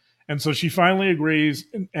him. And so she finally agrees.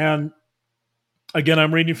 And again,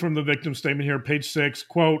 I'm reading from the victim statement here, page 6,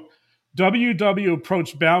 quote, WW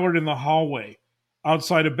approached Ballard in the hallway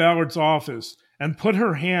outside of Ballard's office and put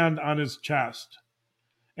her hand on his chest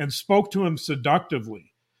and spoke to him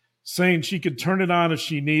seductively, saying she could turn it on if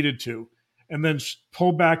she needed to, and then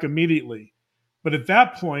pull back immediately. But at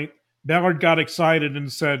that point, Ballard got excited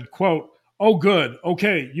and said, quote, oh, good,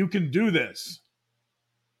 okay, you can do this.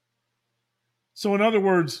 So in other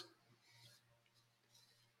words,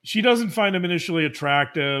 she doesn't find him initially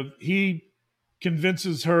attractive. He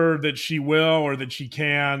convinces her that she will or that she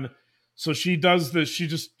can. So she does this. She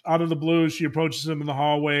just, out of the blue, she approaches him in the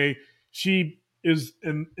hallway. She is,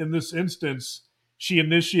 in this instance, she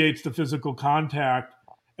initiates the physical contact.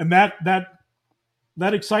 And that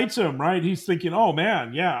excites him, right? He's thinking, oh,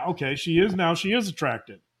 man, yeah, okay, she is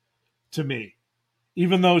attracted to me.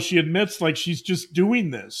 Even though she admits, like, she's just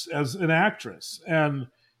doing this as an actress.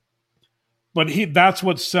 But that's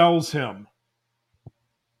what sells him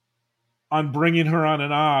on bringing her on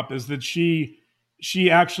an op, is that she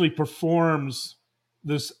actually performs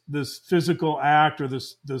this physical act or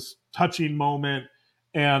this touching moment,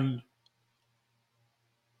 and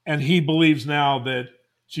he believes now that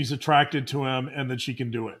she's attracted to him and that she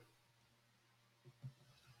can do it.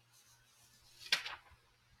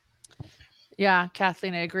 Yeah,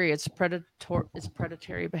 Kathleen, I agree. It's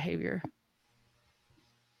predatory behavior.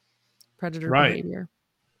 Predator behavior.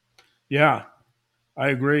 Yeah, I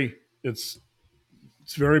agree. It's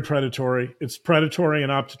very predatory. It's predatory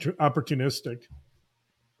and opportunistic.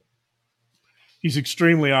 He's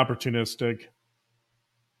extremely opportunistic.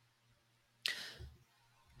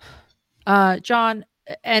 John,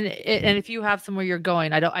 and if you have somewhere you're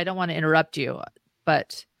going, I don't want to interrupt you,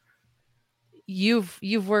 but you've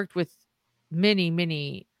worked with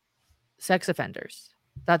many sex offenders.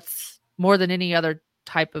 That's more than any other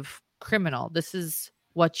type of criminal. This is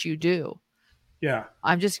what you do. Yeah.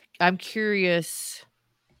 I'm curious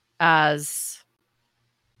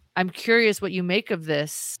what you make of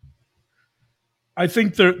this I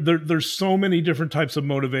think there's so many different types of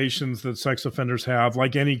motivations that sex offenders have,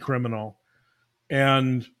 like any criminal.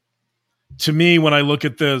 And to me, when I look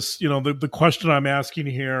at this, the question I'm asking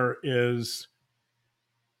here is,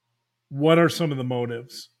 what are some of the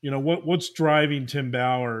motives? What's driving Tim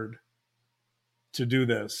Ballard to do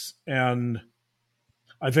this? And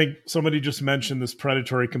I think somebody just mentioned this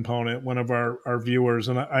predatory component, one of our viewers,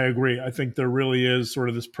 and I agree. I think there really is sort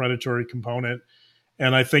of this predatory component.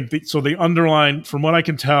 And I think the underlying, from what I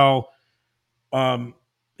can tell, um,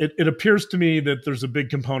 it appears to me that there's a big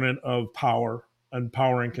component of power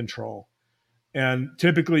and control. And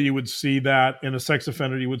typically you would see that in a sex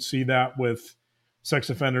offender, you would see that with sex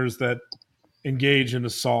offenders that engage in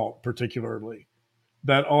assault, particularly.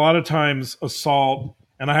 That a lot of times assault,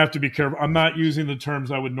 and I have to be careful, I'm not using the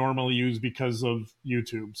terms I would normally use because of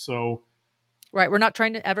YouTube. So, Right. We're not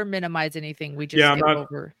trying to ever minimize anything. We yeah, just go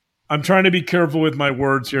over. I'm trying to be careful with my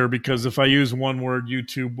words here because if I use one word,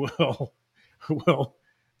 YouTube will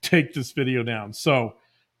take this video down. So,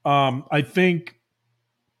 I think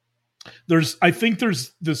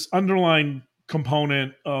there's this underlying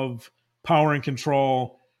component of power and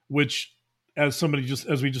control, which, as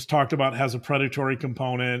we just talked about, has a predatory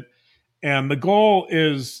component, and the goal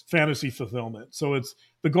is fantasy fulfillment. So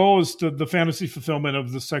the goal is the fantasy fulfillment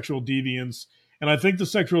of the sexual deviance, and I think the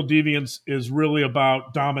sexual deviance is really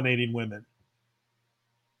about dominating women.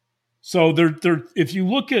 So if you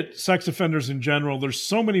look at sex offenders in general, there's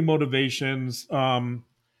so many motivations.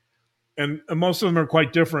 And most of them are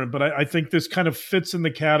quite different. But I think this kind of fits in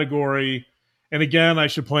the category. And again, I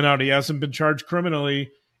should point out he hasn't been charged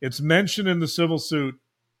criminally. It's mentioned in the civil suit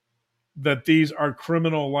that these are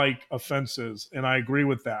criminal-like offenses, and I agree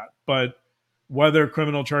with that. But whether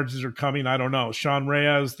criminal charges are coming, I don't know. Sean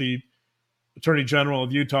Reyes, the Attorney General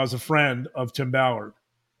of Utah, is a friend of Tim Ballard.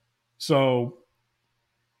 So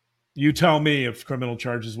you tell me if criminal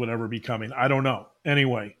charges would ever be coming. I don't know.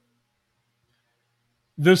 Anyway,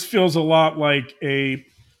 this feels a lot like a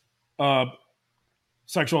uh,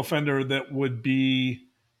 sexual offender that would be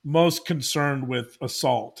most concerned with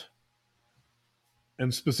assault,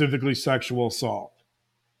 and specifically sexual assault.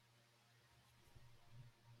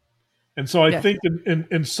 And so I Yes. think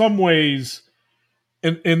in some ways,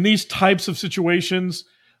 in these types of situations,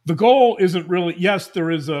 the goal isn't really, yes, there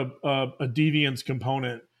is a deviance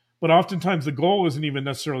component, but oftentimes the goal isn't even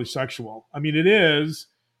necessarily sexual. I mean, it is,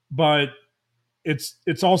 but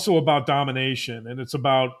it's also about domination, and it's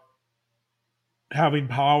about having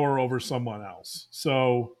power over someone else.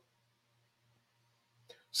 So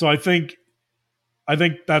I think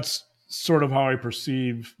that's sort of how I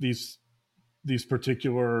perceive these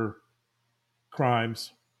particular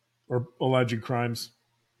crimes or alleged crimes.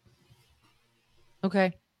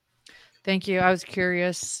 Okay. Thank you. I was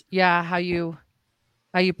curious, yeah, how you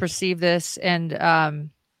perceive this, and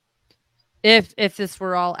if this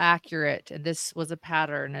were all accurate and this was a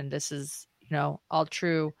pattern and this is, all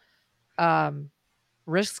true, um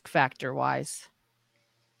risk factor wise.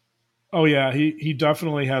 Oh yeah, he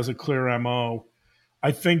definitely has a clear MO.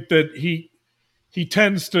 I think that he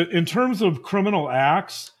tends to, in terms of criminal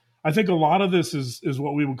acts, I think a lot of this is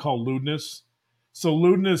what we would call lewdness. So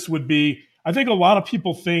lewdness would be, I think a lot of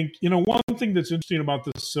people think, one thing that's interesting about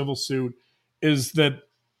this civil suit is that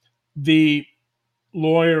the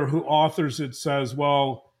lawyer who authors it says,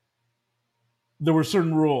 well, there were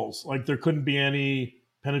certain rules, like there couldn't be any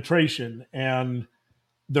penetration and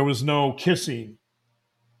there was no kissing,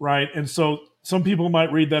 right? And so some people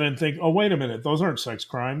might read that and think, oh, wait a minute, those aren't sex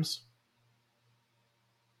crimes.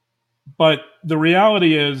 But the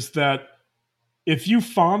reality is that if you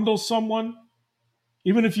fondle someone,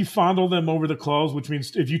 even if you fondle them over the clothes, which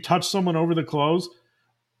means if you touch someone over the clothes,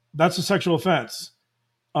 that's a sexual offense.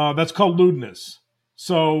 That's called lewdness.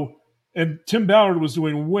 So, and Tim Ballard was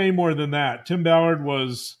doing way more than that. Tim Ballard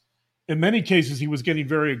was, in many cases, he was getting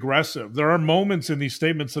very aggressive. There are moments in these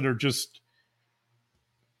statements that are just,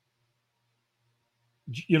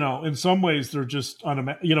 in some ways they're just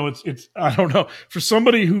it's I don't know, for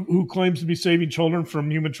somebody who claims to be saving children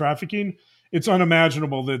from human trafficking, it's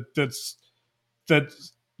unimaginable that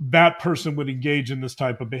that person would engage in this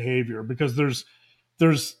type of behavior, because there's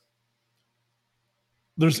there's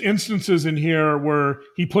instances in here where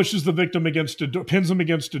he pushes the victim against a door, pins them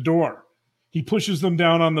against a door. He pushes them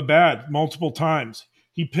down on the bed multiple times.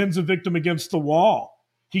 He pins a victim against the wall.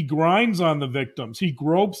 He grinds on the victims. He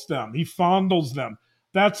gropes them. He fondles them.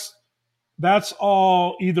 That's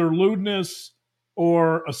all either lewdness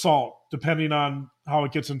or assault, depending on how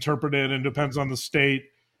it gets interpreted, and depends on the state.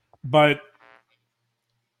 But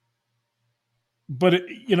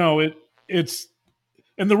it's,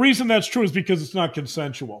 and the reason that's true is because it's not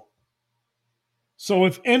consensual. So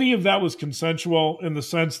if any of that was consensual, in the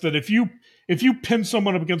sense that if you pin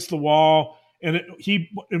someone up against the wall, and he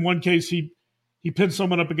in one case he pinned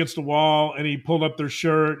someone up against the wall and he pulled up their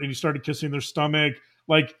shirt and he started kissing their stomach,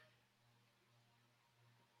 like,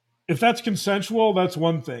 if that's consensual, that's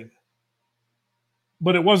one thing.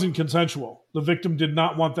 But it wasn't consensual. The victim did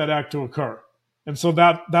not want that act to occur. And so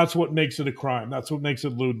that's what makes it a crime. That's what makes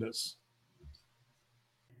it lewdness.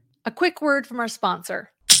 A quick word from our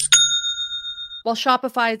sponsor. While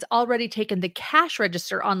Shopify's already taken the cash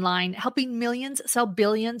register online, helping millions sell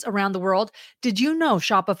billions around the world, did you know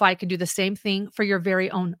Shopify can do the same thing for your very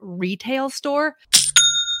own retail store?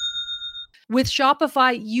 With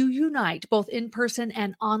Shopify, you unite both in-person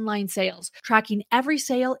and online sales, tracking every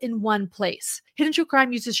sale in one place. Hidden True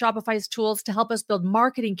Crime uses Shopify's tools to help us build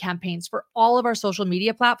marketing campaigns for all of our social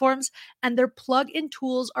media platforms, and their plug-in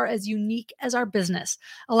tools are as unique as our business,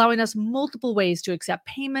 allowing us multiple ways to accept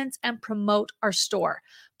payments and promote our store.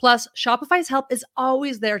 Plus, Shopify's help is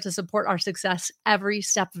always there to support our success every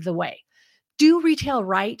step of the way. Do retail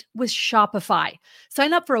right with Shopify.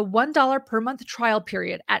 Sign up for a $1 per month trial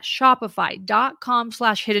period at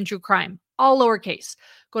shopify.com/hiddentruecrime, all lowercase.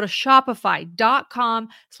 Go to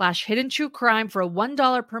shopify.com/hiddentruecrime for a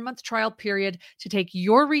 $1 per month trial period to take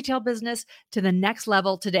your retail business to the next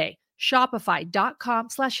level today.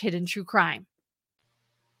 Shopify.com/hiddentruecrime.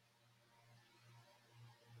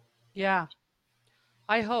 Yeah.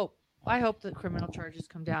 I hope that criminal charges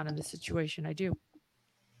come down in this situation. I do.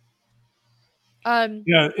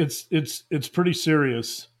 Yeah, it's pretty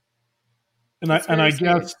serious. And It's I very guess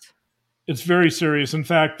serious. it's very serious. In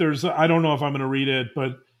fact, I don't know if I'm going to read it,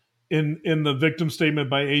 but in the victim statement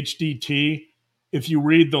by HDT, if you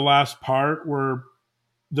read the last part where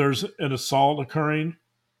there's an assault occurring,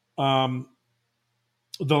 the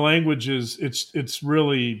language is it's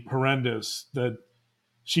really horrendous. That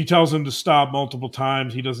she tells him to stop multiple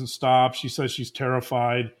times, he doesn't stop. She says she's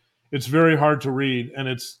terrified. It's very hard to read, and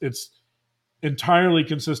it's entirely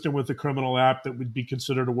consistent with the criminal act that would be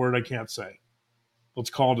considered a word I can't say.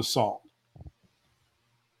 Let's call it assault.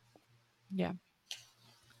 Yeah.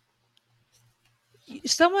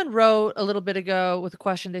 Someone wrote a little bit ago with a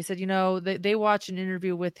question. They said, they watched an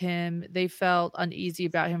interview with him. They felt uneasy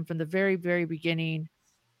about him from the very, very beginning.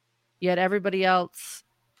 Yet everybody else,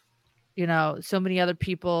 so many other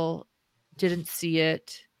people didn't see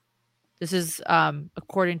it. This is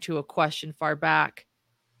according to a question far back.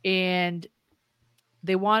 And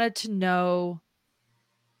they wanted to know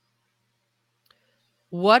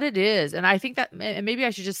what it is. And I think that, and maybe I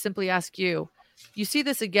should just simply ask you, you see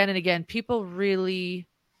this again and again. People really,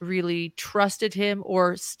 really trusted him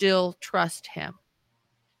or still trust him.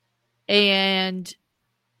 And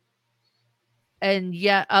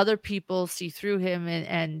yet other people see through him,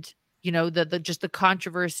 and the just the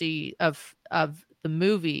controversy of the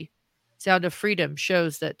movie Sound of Freedom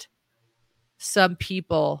shows that some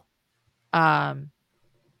people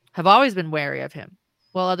have always been wary of him,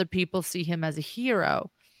 while other people see him as a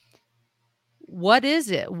hero. What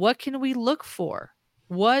is it? What can we look for?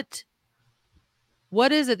 What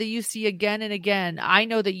is it that you see again and again? I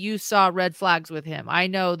know that you saw red flags with him. I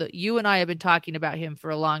know that you and I have been talking about him for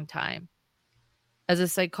a long time. As a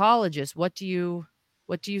psychologist, what do you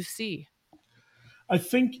see? I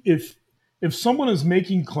think if someone is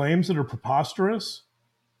making claims that are preposterous,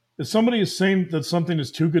 if somebody is saying that something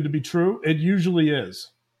is too good to be true, it usually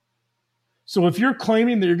is. So if you're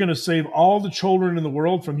claiming that you're going to save all the children in the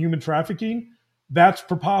world from human trafficking, that's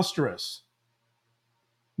preposterous.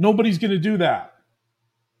 Nobody's going to do that.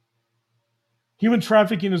 Human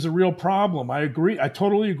trafficking is a real problem. I agree. I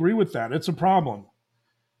totally agree with that. It's a problem.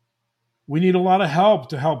 We need a lot of help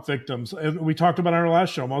to help victims. And we talked about on our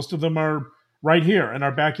last show, most of them are right here in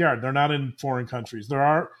our backyard. They're not in foreign countries. There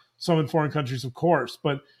are some in foreign countries, of course.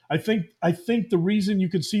 But I think the reason you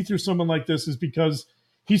can see through someone like this is because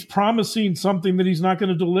he's promising something that he's not going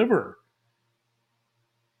to deliver.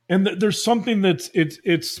 And there's something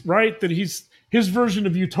it's right that he's his version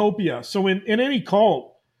of utopia. So in any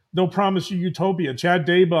cult, they'll promise you utopia. Chad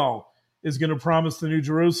Daybell is going to promise the New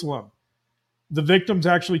Jerusalem. The victims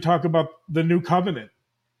actually talk about the new covenant.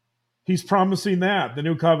 He's promising that, the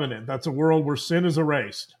new covenant. That's a world where sin is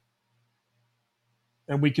erased.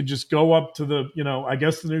 And we could just go up to the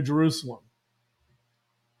New Jerusalem.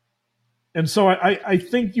 And so I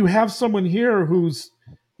think you have someone here who's,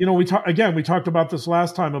 we talked about this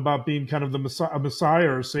last time about being kind of a messiah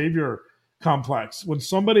or savior complex. When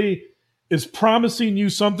somebody is promising you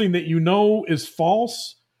something that is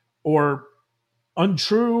false or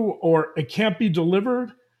untrue or it can't be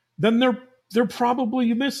delivered, then they're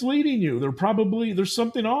probably misleading you. There's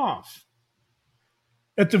something off.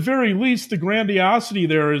 at the very least, the grandiosity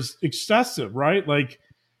there is excessive, right? Like,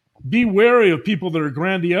 be wary of people that are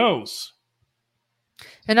grandiose.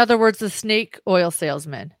 In other words, the snake oil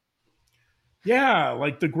salesman. Yeah,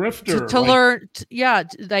 like the grifter. To Like, learn, yeah,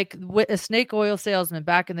 like a snake oil salesman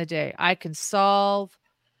back in the day. I can solve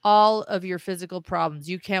all of your physical problems.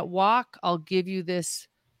 You can't walk. I'll give you this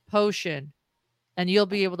potion and you'll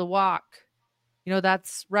be able to walk.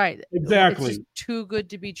 That's right. It's just exactly. too good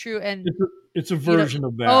to be true. And It's a you know, version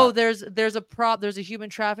of oh, that. there's a human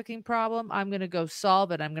trafficking problem. I'm going to go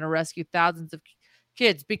solve it. I'm going to rescue thousands of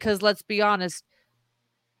kids because let's be honest,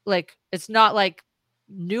 like it's not like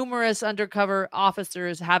numerous undercover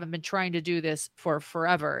officers haven't been trying to do this for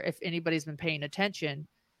forever. If anybody's been paying attention,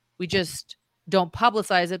 we just don't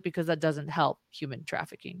publicize it because that doesn't help human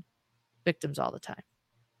trafficking victims all the time.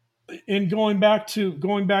 And going back to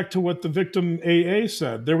what the victim AA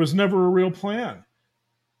said, there was never a real plan,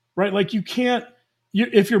 right? Like, you can't.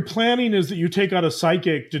 If your planning is that you take out a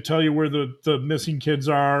psychic to tell you where the missing kids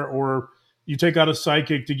are, or you take out a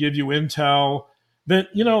psychic to give you intel, then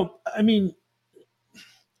I mean,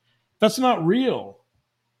 that's not real.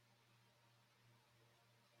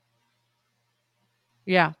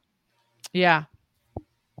 Yeah. Yeah.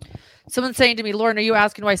 Someone's saying to me, Lauren, are you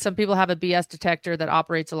asking why some people have a BS detector that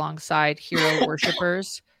operates alongside hero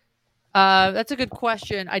worshippers? That's a good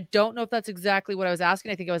question. I don't know if that's exactly what I was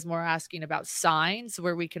asking. I think I was more asking about signs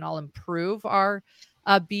where we can all improve our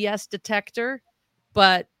BS detector,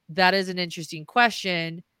 but that is an interesting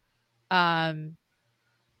question. Um,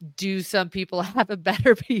 do some people have a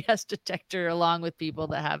better BS detector along with people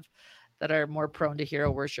that are more prone to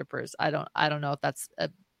hero worshippers? I don't know if that's a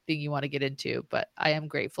thing you want to get into, but I am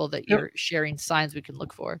grateful that Yep. you're sharing signs we can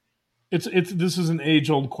look for. It's this is an age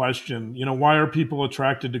old question. Why are people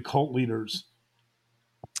attracted to cult leaders?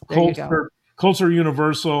 There you Cults go. are cults are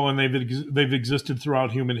universal, and they've existed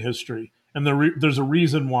throughout human history, and there's a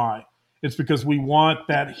reason why. It's because we want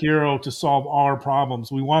that hero to solve all our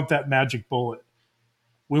problems. We want that magic bullet.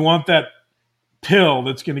 We want that pill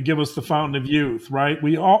that's going to give us the fountain of youth, right?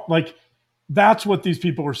 We all like that's what these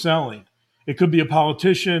people are selling. It could be a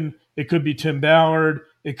politician, it could be Tim Ballard,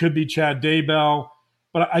 it could be Chad Daybell,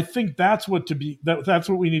 but I think that's what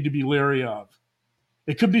we need to be leery of.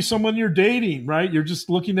 It could be someone you're dating, right? You're just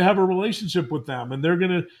looking to have a relationship with them, and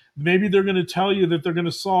maybe they're gonna tell you that they're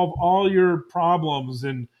gonna solve all your problems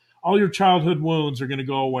and all your childhood wounds are gonna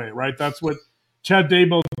go away, right? That's what Chad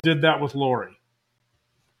Daybell did that with Lori.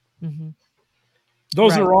 Mm-hmm.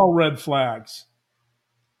 Those Right. are all red flags.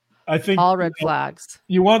 I think All red flags.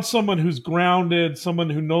 you want someone who's grounded, someone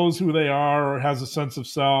who knows who they are or has a sense of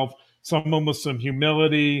self, someone with some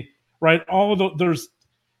humility, right?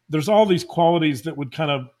 There's all these qualities that would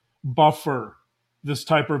kind of buffer this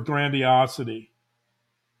type of grandiosity.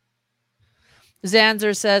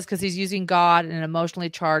 Zanzer says because he's using God in an emotionally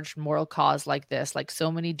charged moral cause like this, like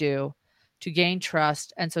so many do, to gain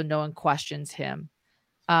trust, and so no one questions him.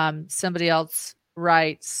 Somebody else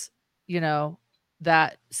writes,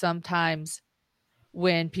 that sometimes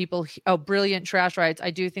when people, brilliant trash writes,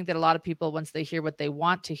 I do think that a lot of people, once they hear what they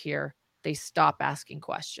want to hear, they stop asking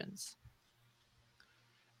questions.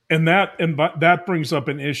 And that brings up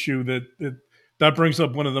an issue that brings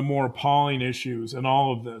up one of the more appalling issues in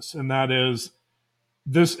all of this, and that is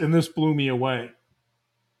this blew me away.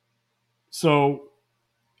 So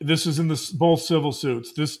this is in both civil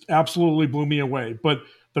suits. This absolutely blew me away. But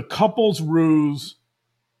the couple's ruse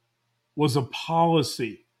was a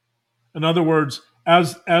policy. In other words,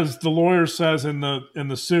 as the lawyer says in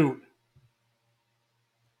the suit,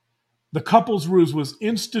 the couple's ruse was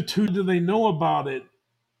instituted. They know about it.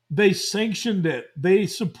 They sanctioned it. They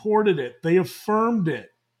supported it. They affirmed it.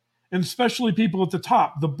 And especially people at the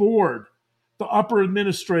top, the board, the upper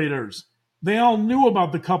administrators, they all knew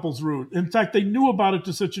about the couple's ruse. In fact, they knew about it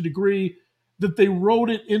to such a degree that they wrote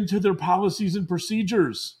it into their policies and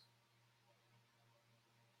procedures.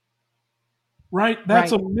 Right?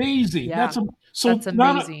 That's Right. amazing. Yeah. So That's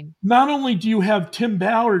amazing. not only do you have Tim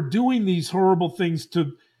Ballard doing these horrible things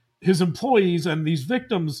to his employees and these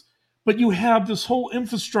victims, but you have this whole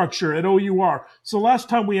infrastructure at OUR. So last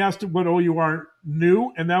time we asked what OUR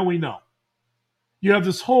knew, and now we know. You have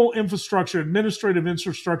this whole infrastructure, administrative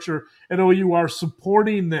infrastructure at OUR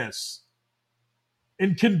supporting this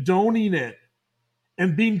and condoning it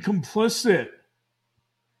and being complicit.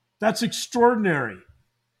 That's extraordinary.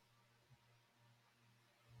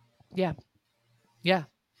 Yeah. Yeah.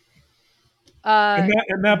 And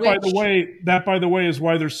that Which by the way is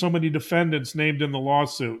why there's so many defendants named in the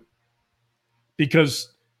lawsuit,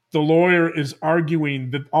 because the lawyer is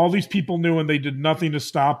arguing that all these people knew and they did nothing to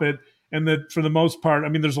stop it, and that for the most part, I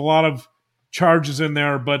mean, there's a lot of charges in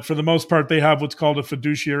there, but for the most part, they have what's called a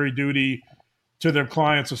fiduciary duty to their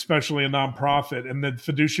clients, especially a nonprofit. And the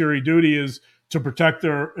fiduciary duty is to protect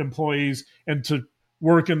their employees and to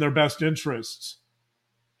work in their best interests.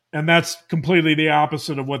 And that's completely the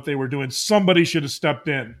opposite of what they were doing. Somebody should have stepped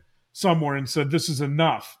in somewhere and said, "This is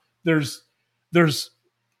enough." There's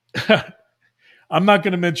I'm not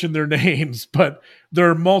going to mention their names, but there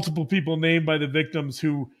are multiple people named by the victims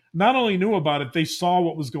who not only knew about it, they saw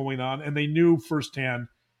what was going on and they knew firsthand.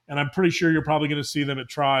 And I'm pretty sure you're probably going to see them at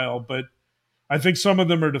trial, but I think some of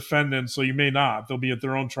them are defendants, so you may not. They'll be at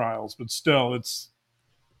their own trials, but still, it's.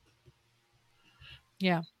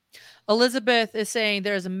 Yeah. Elizabeth is saying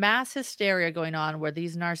there's a mass hysteria going on where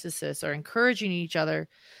these narcissists are encouraging each other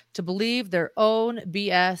to believe their own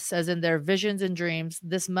BS, as in their visions and dreams.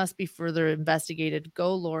 This must be further investigated.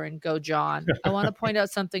 Go, Lauren. Go, John. I want to point out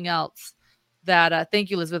something else that, thank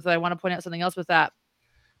you, Elizabeth. I want to point out something else with that,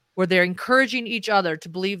 where they're encouraging each other to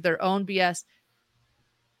believe their own BS.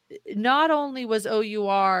 Not only was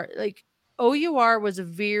OUR, like, OUR was a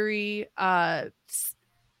very, I've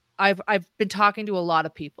been talking to a lot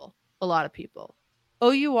of people.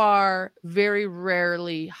 OUR very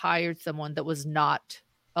rarely hired someone that was not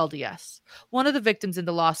LDS. One of the victims in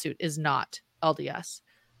the lawsuit is not LDS,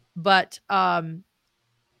 but Tim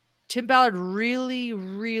Ballard really,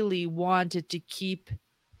 really wanted to keep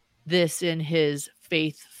this in his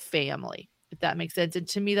faith family, if that makes sense. And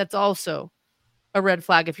to me, that's also a red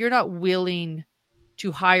flag. If you're not willing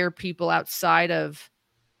to hire people outside of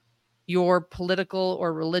your political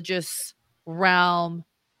or religious realm,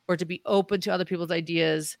 or to be open to other people's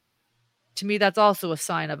ideas, to me, that's also a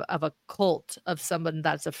sign of a cult, of someone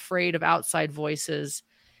that's afraid of outside voices.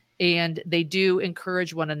 And they do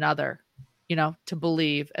encourage one another, to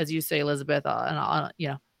believe, as you say, Elizabeth, on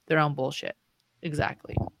their own bullshit.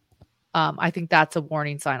 Exactly. I think that's a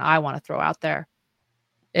warning sign I want to throw out there.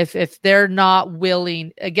 If they're not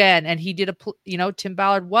willing, again, and he did Tim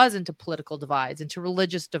Ballard was into political divides, into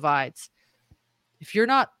religious divides. If you're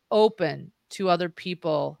not open to other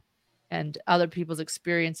people and other people's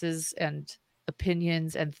experiences and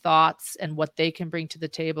opinions and thoughts and what they can bring to the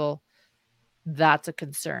table, that's a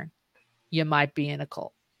concern. You might be in a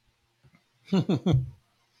cult.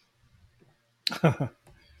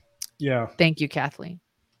 Yeah. Thank you, Kathleen.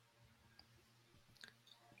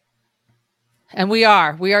 And we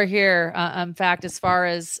are here. In fact, as far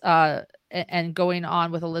as and going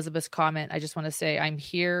on with Elizabeth's comment, I just want to say I'm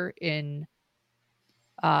here in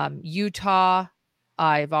Utah.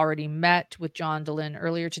 I've already met with John Dehlin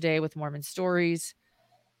earlier today with Mormon Stories.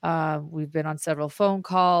 We've been on several phone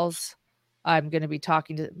calls. I'm going to be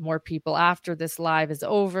talking to more people after this live is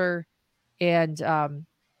over. And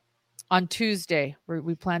on Tuesday,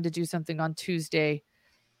 we plan to do something on Tuesday.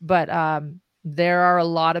 But there are a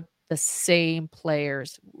lot of the same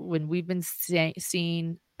players. When we've been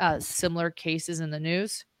seeing similar cases in the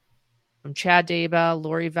news, from Chad Daba,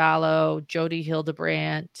 Lori Vallow, Jody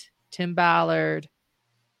Hildebrandt, Tim Ballard,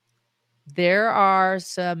 there are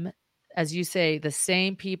some, as you say, the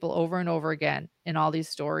same people over and over again in all these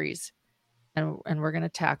stories. And we're going to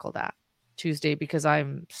tackle that Tuesday, because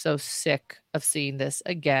I'm so sick of seeing this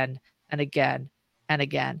again and again and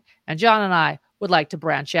again. And John and I would like to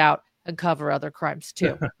branch out and cover other crimes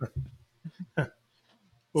too. Well,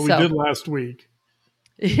 we did last week.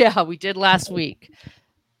 Yeah, we did last week.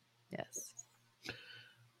 Yes.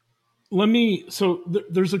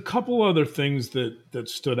 There's a couple other things that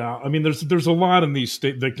stood out. I mean, there's a lot in these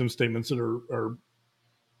victim statements that are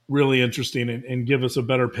really interesting and give us a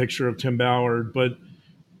better picture of Tim Ballard. But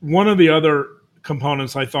one of the other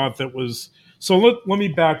components I thought that was, so let me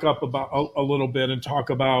back up about a little bit and talk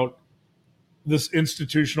about this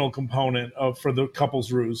institutional component for the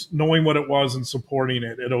couples ruse, knowing what it was and supporting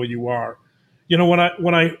it at OUR.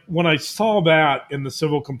 When I saw that in the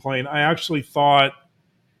civil complaint, I actually thought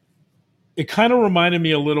it kind of reminded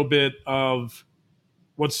me a little bit of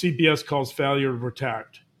what CPS calls failure to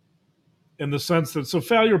protect, in the sense that, so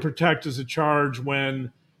failure to protect is a charge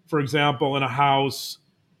when, for example, in a house,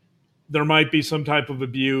 there might be some type of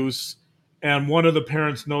abuse and one of the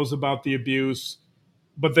parents knows about the abuse,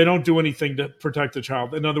 but they don't do anything to protect the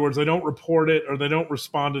child. In other words, they don't report it or they don't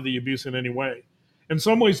respond to the abuse in any way. In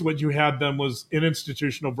some ways, what you had then was an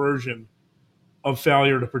institutional version of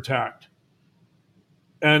failure to protect.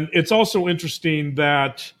 And it's also interesting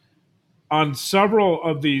that on several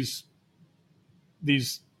of these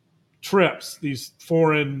trips, these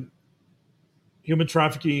foreign human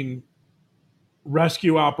trafficking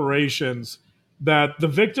rescue operations, that the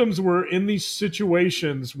victims were in these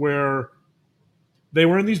situations where they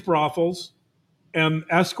were in these brothels and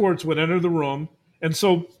escorts would enter the room. And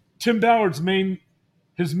so Tim Ballard's main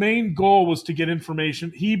goal was to get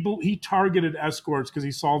information. He targeted escorts because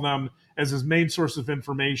he saw them as his main source of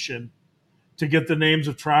information to get the names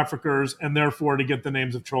of traffickers and therefore to get the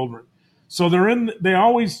names of children. So they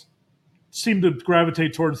always seem to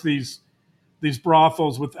gravitate towards these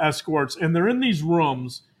brothels with escorts, and they're in these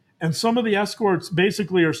rooms, and some of the escorts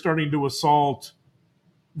basically are starting to assault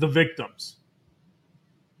the victims.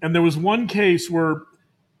 And there was one case where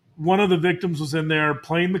one of the victims was in there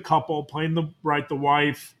playing the couple, playing the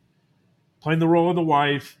wife, playing the role of the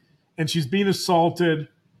wife, and she's being assaulted.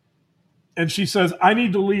 And she says, "I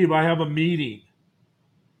need to leave. I have a meeting."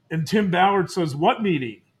 And Tim Ballard says, "What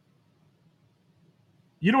meeting?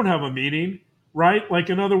 You don't have a meeting, right?" Like,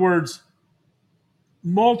 in other words,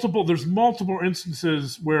 there's multiple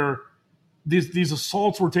instances where these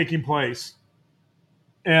assaults were taking place,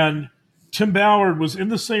 and Tim Ballard was in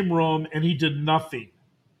the same room and he did nothing.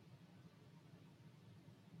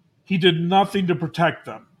 He did nothing to protect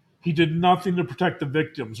them. He did nothing to protect the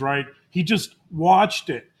victims, right? He just watched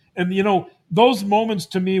it. And, those moments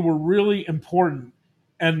to me were really important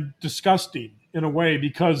and disgusting in a way,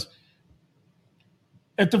 because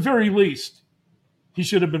at the very least, he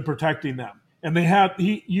should have been protecting them. And he had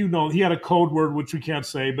a code word, which we can't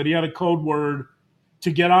say, but he had a code word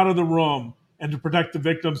to get out of the room and to protect the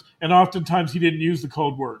victims. And oftentimes he didn't use the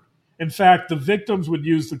code word. In fact, the victims would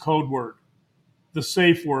use the code word, the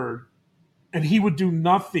safe word, and he would do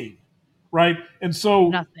nothing, right?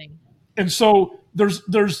 Nothing. And so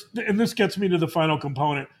and this gets me to the final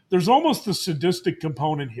component. There's almost the sadistic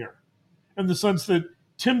component here, in the sense that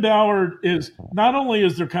Tim Ballard is not only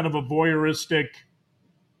is there kind of a voyeuristic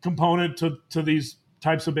component to these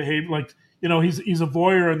types of behavior, like, he's a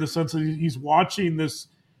voyeur in the sense that he's watching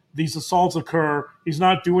these assaults occur. He's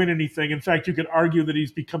not doing anything. In fact, you could argue that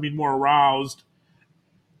he's becoming more aroused,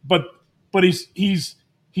 but he's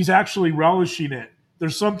actually relishing it.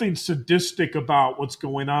 There's something sadistic about what's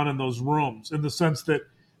going on in those rooms, in the sense that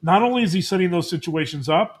not only is he setting those situations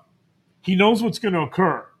up, he knows what's going to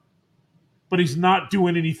occur, but he's not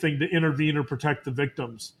doing anything to intervene or protect the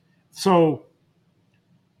victims. So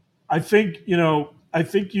I think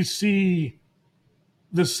you see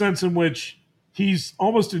the sense in which he's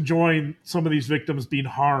almost enjoying some of these victims being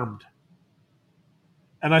harmed.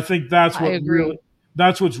 And I think I agree.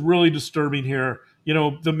 that's what's really disturbing here. The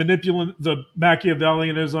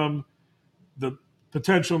Machiavellianism, the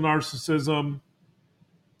potential narcissism,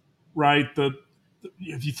 right?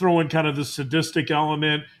 If you throw in kind of the sadistic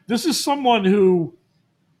element, this is someone who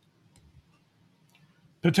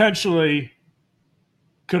potentially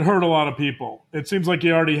could hurt a lot of people. It seems like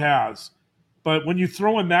he already has. But when you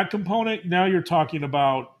throw in that component, now you're talking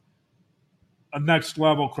about a next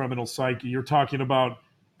level criminal psyche. You're talking about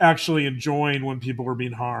actually enjoying when people were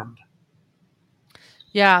being harmed.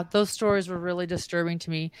 Yeah, those stories were really disturbing to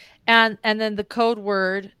me. And then the code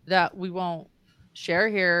word that we won't share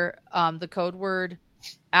here, the code word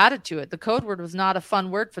added to it. The code word was not a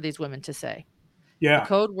fun word for these women to say. The Yeah,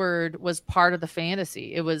 code word was part of the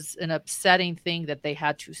fantasy. It was an upsetting thing that they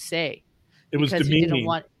had to say, it was because he didn't demeaning.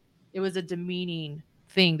 want it was a demeaning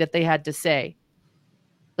thing that they had to say.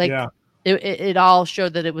 Like, Yeah, it all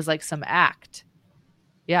showed that it was like some act.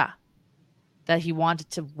 Yeah, that he wanted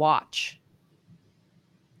to watch.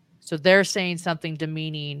 So they're saying something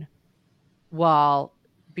demeaning while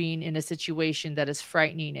being in a situation that is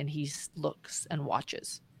frightening, and he looks and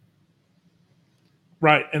watches.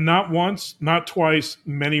 right. And not once, not twice,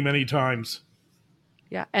 many, many times.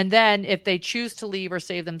 Yeah. And then if they choose to leave or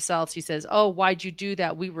save themselves, he says, "Oh, why'd you do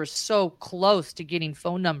that? We were so close to getting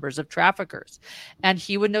phone numbers of traffickers." And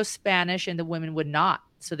he would know Spanish and the women would not.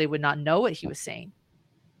 So they would not know what he was saying.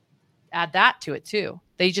 Add that to it too.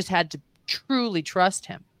 They just had to truly trust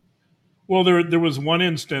him. Well, there was one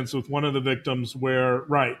instance with one of the victims where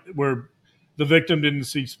the victim didn't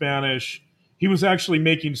speak Spanish. He was actually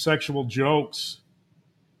making sexual jokes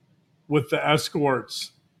with the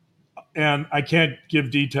escorts, and I can't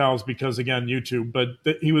give details because, again, YouTube. But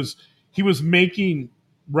he was making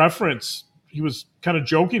reference. He was kind of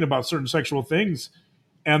joking about certain sexual things,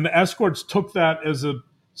 and the escorts took that as a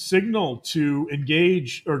signal to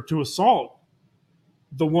engage or to assault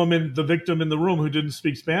the victim in the room who didn't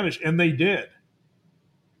speak Spanish, and they did.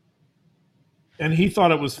 And he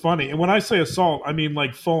thought it was funny. And when I say assault, I mean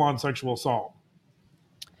like full on sexual assault.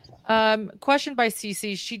 Question by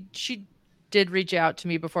Cece. She did reach out to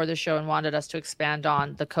me before the show and wanted us to expand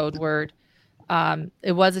on the code word.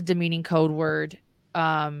 It was a demeaning code word.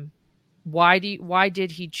 Um, why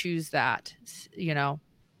did he choose that? You know,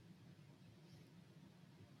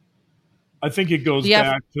 I think it goes the F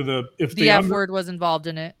back to the if the they F under word was involved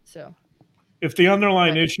in it. So if the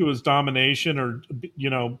underlying Right. issue is domination or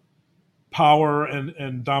power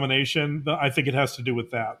and domination, I think it has to do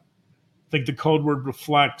with that. I think the code word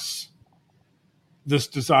reflects this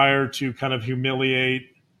desire to kind of humiliate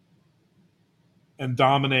and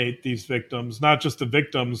dominate these victims, not just the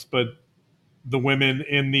victims, but the women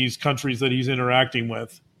in these countries that he's interacting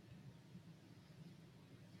with.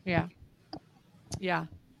 Yeah. Yeah.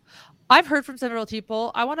 I've heard from several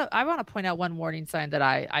people. I want to point out one warning sign that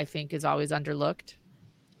I think is always underlooked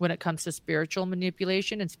when it comes to spiritual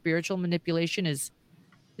manipulation, and spiritual manipulation is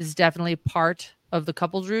definitely part of the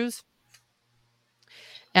couples ruse.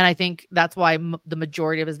 And I think that's why the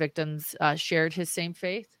majority of his victims shared his same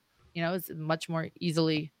faith. It's much more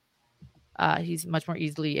easily he's much more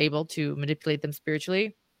easily able to manipulate them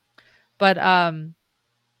spiritually. But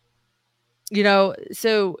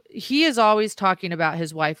so he is always talking about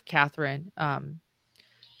his wife Catherine,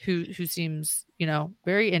 who seems,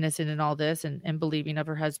 very innocent in all this and believing of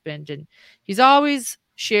her husband. And he's always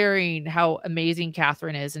sharing how amazing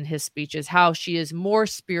Catherine is in his speeches, how she is more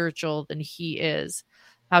spiritual than he is,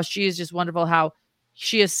 how she is just wonderful, how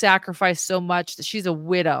she has sacrificed so much, that she's a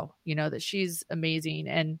widow, that she's amazing.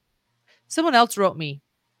 And someone else wrote me,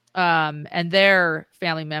 and their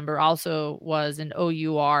family member also was an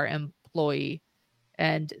OUR employee.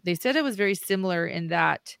 And they said it was very similar in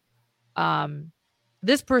that um,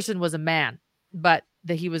 this person was a man, but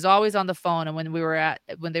that he was always on the phone. And when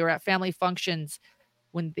they were at family functions,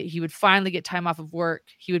 when he would finally get time off of work,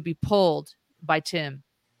 he would be pulled by Tim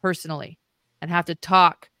personally and have to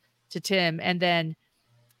talk to Tim. And then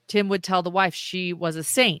Tim would tell the wife she was a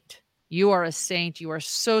saint. You are a saint. You are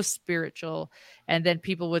so spiritual. And then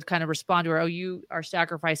people would kind of respond to her, oh, you are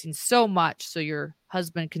sacrificing so much so your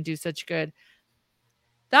husband can do such good.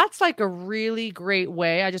 That's like a really great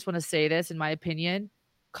way. I just want to say this, in my opinion.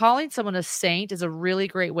 Calling someone a saint is a really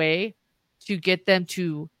great way to get them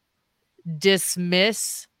to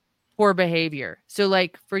dismiss poor behavior. So,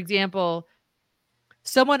 like, for example,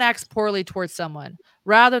 someone acts poorly towards someone,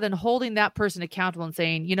 rather than holding that person accountable and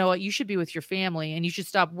saying, you know what, you should be with your family and you should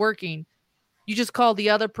stop working. You just call the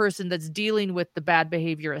other person that's dealing with the bad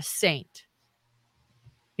behavior a saint.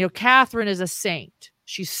 Catherine is a saint.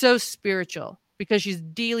 She's so spiritual because she's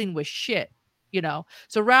dealing with shit.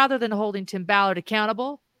 So rather than holding Tim Ballard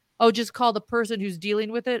accountable, just call the person who's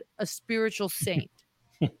dealing with it a spiritual saint.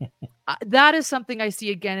 That is something I see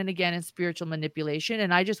again and again in spiritual manipulation.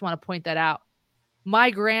 And I just want to point that out. My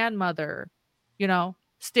grandmother,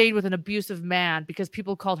 stayed with an abusive man because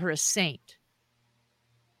people called her a saint.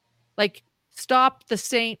 Like, stop the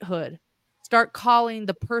sainthood. Start calling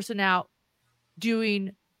the person out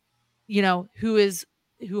doing, who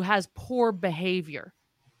has poor behavior,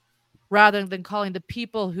 rather than calling the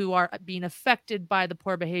people who are being affected by the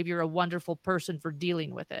poor behavior a wonderful person for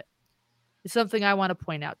dealing with it. It's something I want to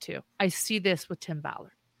point out too. I see this with Tim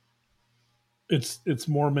Ballard. It's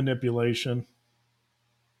more manipulation.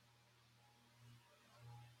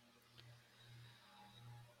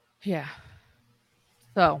 Yeah.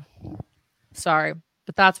 So, sorry,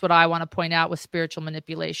 but that's what I want to point out with spiritual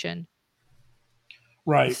manipulation. If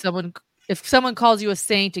Right. someone if someone calls you a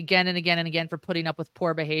saint again and again and again for putting up with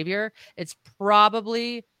poor behavior, it's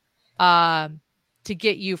probably to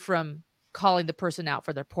get you from calling the person out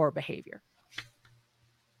for their poor behavior.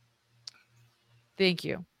 Thank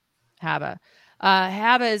you, Haba.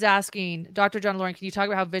 Haba is asking, Dr. John Lauren, can you talk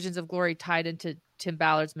about how Visions of Glory tied into Tim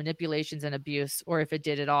Ballard's manipulations and abuse, or if it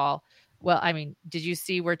did at all? Well, I mean, did you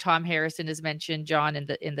see where Tom Harrison is mentioned, John,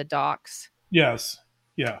 in the docs? Yes.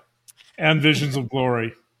 Yeah. And visions of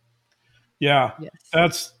glory. Yeah.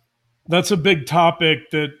 Yes. That's a big topic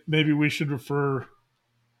that maybe we should refer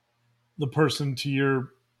the person to your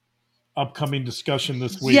upcoming discussion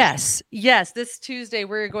this week. Yes. Yes. This Tuesday,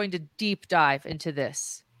 we're going to deep dive into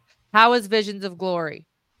this. How is Visions of Glory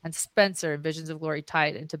and Spencer and Visions of Glory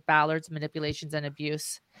tied into Ballard's manipulations and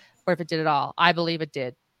abuse, or if it did at all? I believe it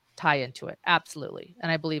did tie into it. Absolutely.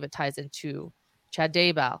 And I believe it ties into Chad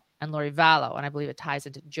Daybell and Lori Vallow. And I believe it ties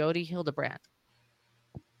into Jody Hildebrand.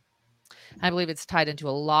 I believe it's tied into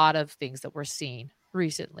a lot of things that we're seeing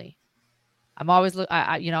recently. I'm always,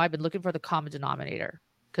 I've been looking for the common denominator,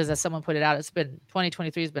 because as someone put it out,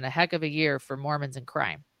 2023 has been a heck of a year for Mormons and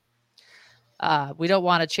crime. We don't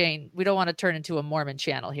want to turn into a Mormon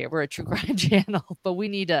channel here. We're a true crime channel, but we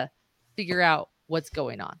need to figure out what's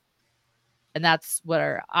going on. And that's what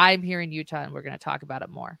I'm here in Utah, and we're going to talk about it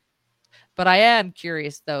more. But I am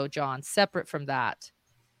curious, though, John, separate from that,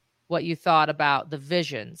 what you thought about the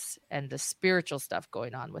visions and the spiritual stuff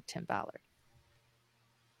going on with Tim Ballard.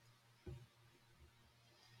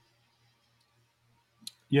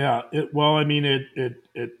 Yeah. Well, I mean,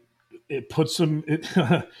 it puts him.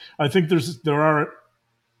 I think there are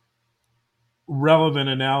relevant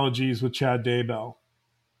analogies with Chad Daybell.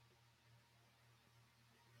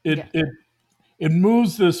 Yeah. It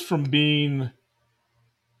moves this from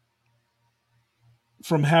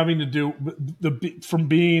having to do from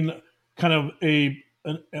being kind of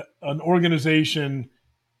an organization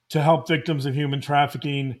to help victims of human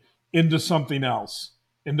trafficking into something else,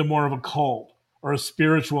 into more of a cult or a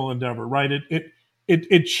spiritual endeavor, right?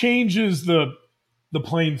 It changes the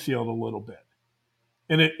playing field a little bit,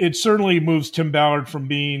 and it certainly moves Tim Ballard from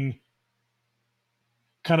being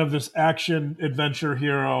kind of this action adventure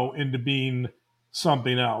hero into being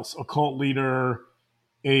something else, a cult leader,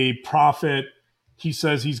 a prophet. He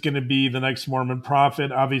says he's going to be the next Mormon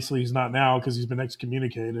prophet. Obviously, he's not now because he's been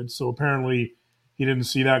excommunicated. So apparently, he didn't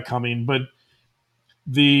see that coming. But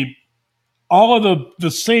the all of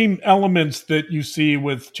the same elements that you see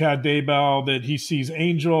with Chad Daybell, that he sees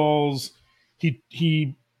angels,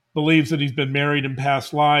 he believes that he's been married in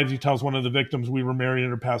past lives. He tells one of the victims, "We were married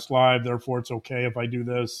in a past life, therefore it's okay if I do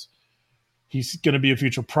this." He's going to be a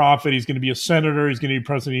future prophet. He's going to be a senator. He's going to be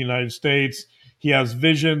president of the United States. He has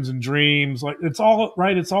visions and dreams. Like, it's all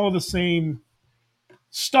right. It's all of the same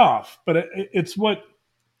stuff, but it's what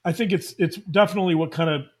I think it's definitely what kind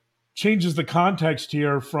of changes the context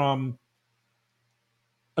here from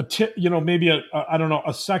maybe I don't know,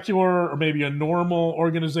 a secular or maybe a normal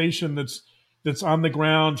organization that's on the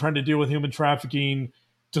ground trying to deal with human trafficking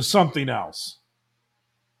to something else.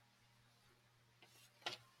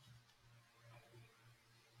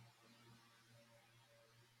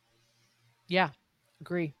 Yeah.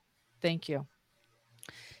 Agree. Thank you.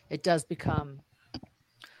 It does become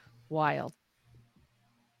wild.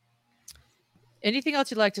 Anything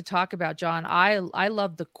else you'd like to talk about, John? I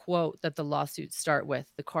love the quote that the lawsuits start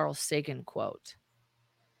with, the Carl Sagan quote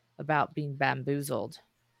about being bamboozled.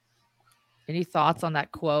 Any thoughts on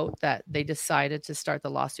that quote that they decided to start the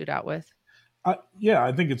lawsuit out with? Yeah,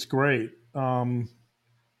 I think it's great. I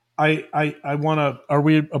want to. Are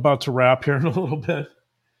we about to wrap here in a little bit?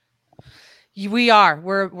 We are.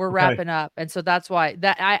 We're Okay. wrapping up, and so that's why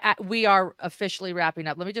we are officially wrapping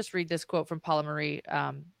up. Let me just read this quote from Paula Marie,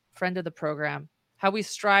 friend of the program. How we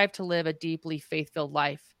strive to live a deeply faith-filled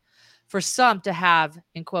life. For some to have,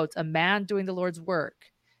 in quotes, a man doing the Lord's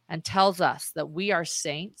work, and tells us that we are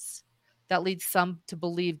saints. That leads some to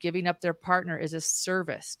believe giving up their partner is a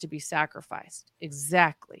service to be sacrificed.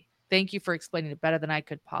 Exactly. Thank you for explaining it better than I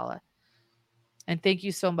could, Paula. And thank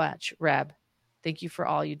you so much, Reb. Thank you for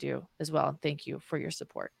all you do as well. And thank you for your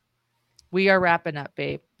support. We are wrapping up,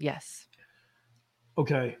 babe. Yes.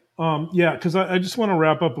 Okay. Yeah, because I just want to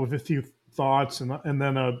wrap up with a few thoughts, and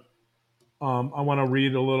then I want to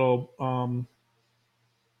read a little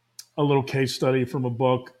case study from a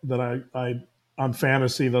book that I on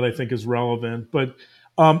fantasy that I think is relevant. But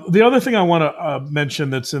the other thing I want to mention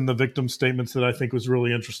that's in the victim statements that I think was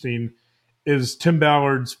really interesting is Tim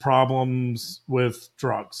Ballard's problems with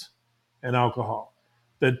drugs and alcohol.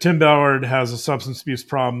 That Tim Ballard has a substance abuse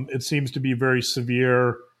problem. It seems to be very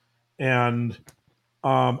severe, and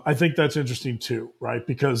I think that's interesting too, right?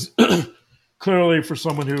 Because clearly, for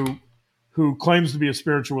someone who claims to be a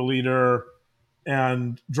spiritual leader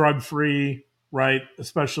and drug free, right?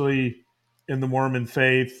 Especially in the Mormon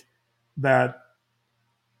faith, that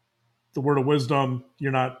the word of wisdom,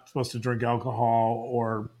 you're not supposed to drink alcohol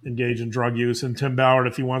or engage in drug use. And Tim Ballard,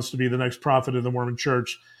 if he wants to be the next prophet of the Mormon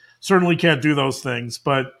church, certainly can't do those things.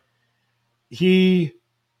 But he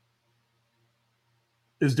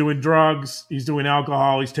is doing drugs, he's doing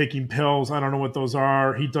alcohol, he's taking pills. I don't know what those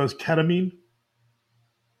are. He does ketamine,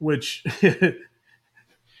 which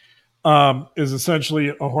is essentially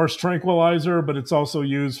a horse tranquilizer, but it's also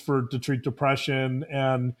used to treat depression.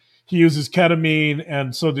 And he uses ketamine.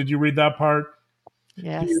 And so, did you read that part?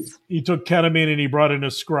 Yes. He took ketamine and he brought in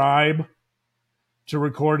a scribe to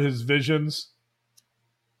record his visions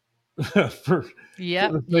for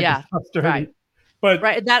Yep. the sake of Yeah. posterity. Right. But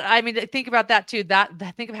Right. That, I mean, think about that too.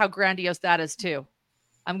 Think of how grandiose that is too.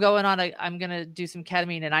 I'm gonna do some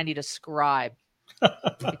ketamine and I need a scribe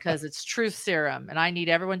because it's truth serum and I need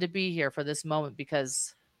everyone to be here for this moment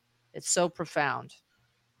because it's so profound.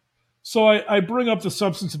 so I bring up the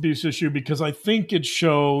substance abuse issue because I think it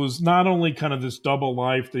shows not only kind of this double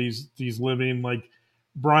life that he's living. Like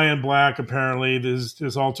Brian Black, apparently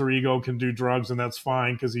his alter ego can do drugs and that's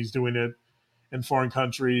fine because he's doing it in foreign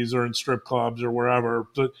countries or in strip clubs or wherever.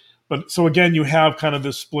 But so again, you have kind of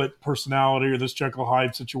this split personality or this Jekyll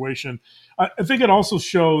Hyde situation. I think it also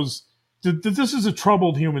shows that this is a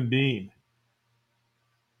troubled human being.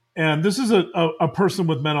 And this is a person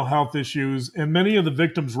with mental health issues, and many of the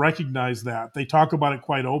victims recognize that. They talk about it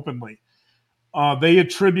quite openly. They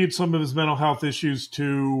attribute some of his mental health issues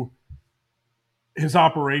to his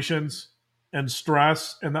operations and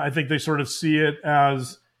stress, and I think they sort of see it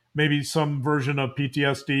as maybe some version of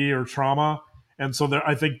PTSD or trauma. And so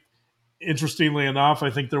I think, interestingly enough, I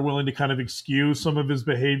think they're willing to kind of excuse some of his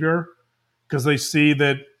behavior because they see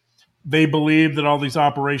that they believe that all these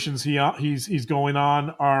operations he's going on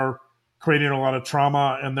are creating a lot of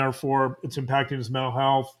trauma, and therefore it's impacting his mental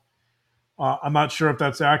health. I'm not sure if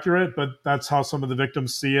that's accurate, but that's how some of the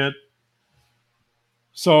victims see it.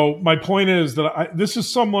 So my point is that this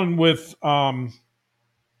is someone with,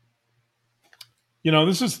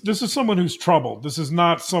 this is someone who's troubled. This is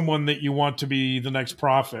not someone that you want to be the next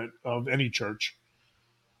prophet of any church.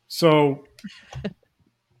 So,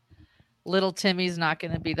 Little Timmy's not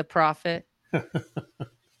going to be the prophet.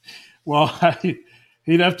 well,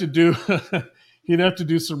 he'd have to do he'd have to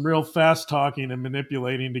do some real fast talking and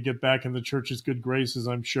manipulating to get back in the church's good graces,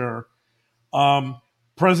 I'm sure.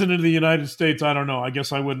 President of the United States, I don't know. I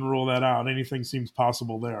guess I wouldn't rule that out. Anything seems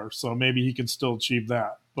possible there, so maybe he can still achieve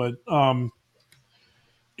that. But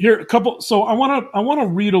here a couple. So I want to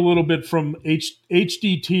read a little bit from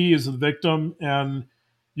HDT is the victim, and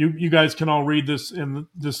you guys can all read this in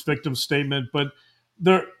this victim statement. But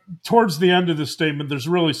there, towards the end of the statement, there's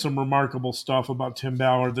really some remarkable stuff about Tim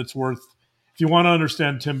Ballard that's worth. If you want to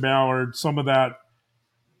understand Tim Ballard, some of that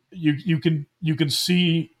you can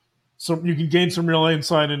see some, you can gain some real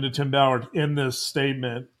insight into Tim Ballard in this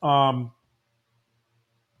statement.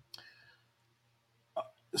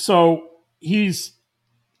 So he's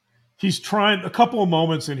trying, a couple of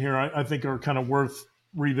moments in here I think are kind of worth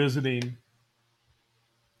revisiting.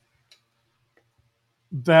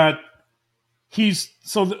 That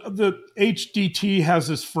the HDT has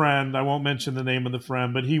this friend. I won't mention the name of the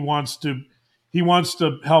friend, but he wants to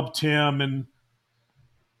help Tim, and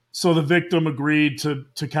so the victim agreed to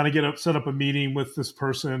kind of set up a meeting with this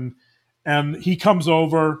person, and he comes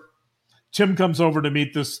over. Tim comes over to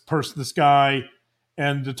meet this guy,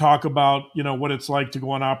 and to talk about what it's like to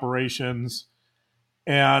go on operations,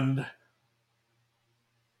 and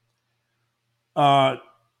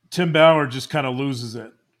Tim Ballard just kind of loses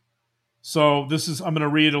it. So I'm going to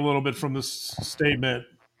read a little bit from this statement.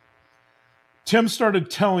 Tim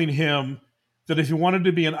started telling him that if he wanted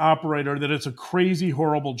to be an operator, that it's a crazy,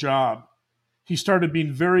 horrible job. He started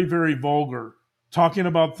being very, very vulgar, talking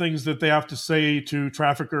about things that they have to say to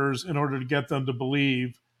traffickers in order to get them to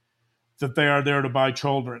believe that they are there to buy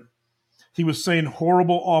children. He was saying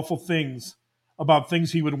horrible, awful things about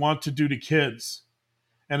things he would want to do to kids.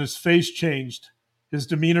 And his face changed. His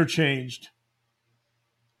demeanor changed.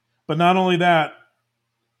 But not only that,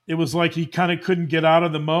 it was like he kind of couldn't get out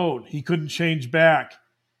of the mode. He couldn't change back.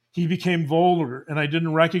 He became vulgar, and I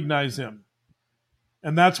didn't recognize him.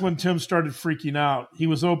 And that's when Tim started freaking out. He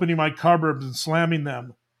was opening my cupboards and slamming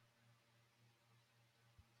them.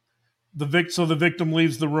 So the victim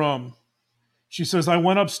leaves the room. She says, I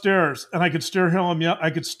went upstairs and I could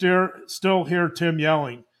still hear Tim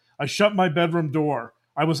yelling. I shut my bedroom door.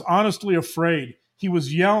 I was honestly afraid. He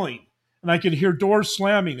was yelling, and I could hear doors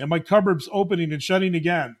slamming and my cupboards opening and shutting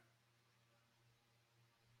again.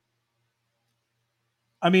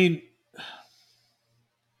 I mean,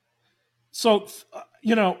 so,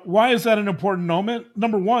 why is that an important moment?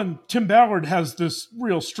 Number one, Tim Ballard has this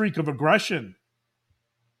real streak of aggression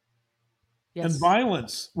and Yes.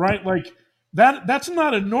 violence, right? Like that's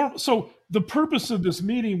not a normal. So the purpose of this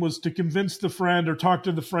meeting was to convince the friend or talk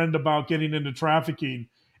to the friend about getting into trafficking,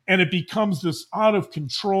 and it becomes this out of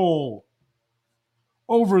control,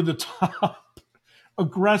 over the top,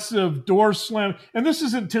 aggressive door slam. And this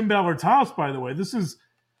isn't Tim Ballard's house, by the way. This is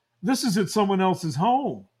at someone else's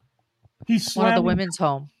home. He's One of the slamming, women's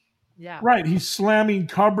home. Yeah. right? He's slamming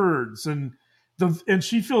cupboards, and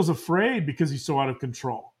she feels afraid because he's so out of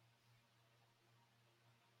control.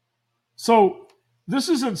 So this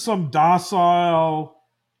isn't some docile,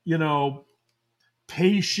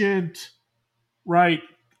 patient, right,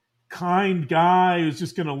 kind guy who's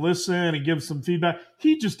just going to listen and give some feedback.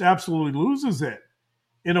 He just absolutely loses it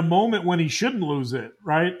in a moment when he shouldn't lose it,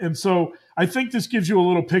 right? And so I think this gives you a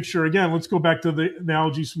little picture. Again, let's go back to the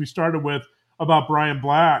analogies we started with about Brian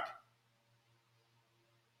Black.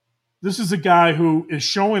 This is a guy who is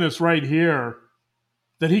showing us right here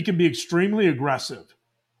that he can be extremely aggressive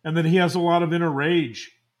and that he has a lot of inner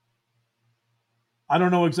rage. I don't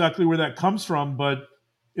know exactly where that comes from, but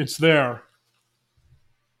it's there.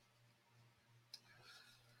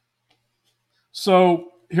 So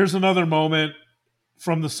here's another moment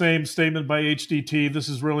from the same statement by HDT. This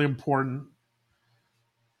is really important.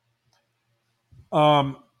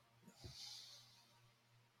 Um,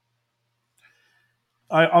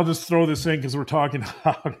 I'll just throw this in because we're talking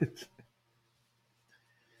about it.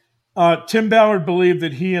 Tim Ballard believed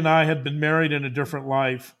that he and I had been married in a different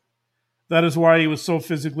life. That is why he was so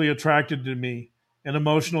physically attracted to me and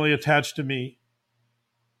emotionally attached to me.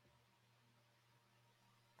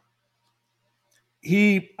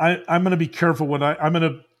 I'm going to be careful when I'm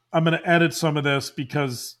going to edit some of this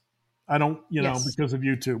because I don't, Yes. because of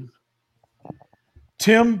YouTube.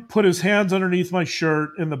 Tim put his hands underneath my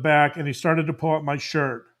shirt in the back and he started to pull up my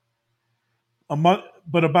shirt.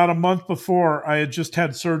 But about a month before, I had just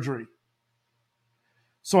had surgery.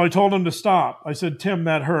 So I told him to stop. I said, Tim,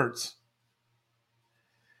 that hurts.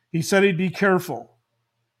 He said he'd be careful.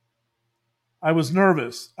 I was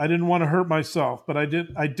nervous. I didn't want to hurt myself, but I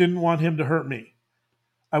didn't want him to hurt me.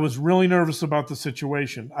 I was really nervous about the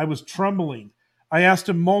situation. I was trembling. I asked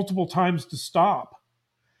him multiple times to stop.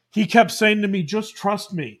 He kept saying to me, just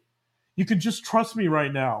trust me. You can just trust me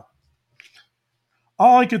right now.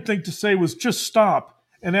 All I could think to say was just stop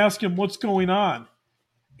and ask him what's going on.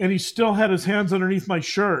 And he still had his hands underneath my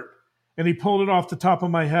shirt and he pulled it off the top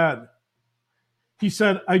of my head. He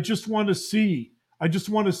said, I just want to see. I just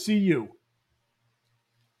want to see you.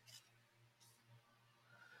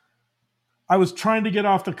 I was trying to get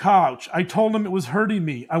off the couch. I told him it was hurting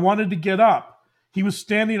me. I wanted to get up. He was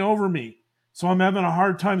standing over me, so I'm having a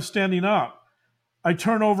hard time standing up. I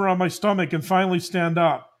turn over on my stomach and finally stand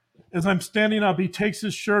up. As I'm standing up, he takes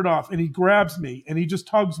his shirt off and he grabs me and he just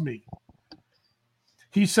hugs me.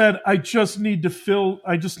 He said, I just need to feel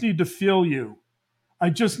you. I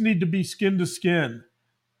just need to be skin to skin.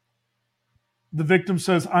 The victim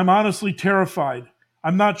says, I'm honestly terrified.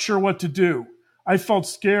 I'm not sure what to do. I felt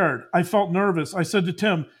scared. I felt nervous. I said to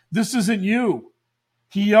Tim, this isn't you.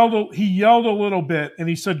 He yelled a little bit and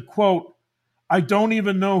he said, quote, I don't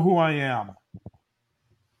even know who I am.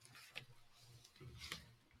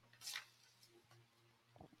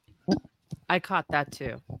 I caught that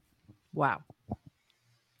too. Wow.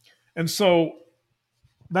 And so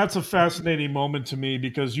that's a fascinating moment to me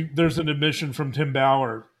because there's an admission from Tim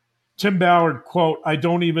Ballard. Tim Ballard, quote, I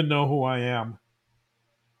don't even know who I am.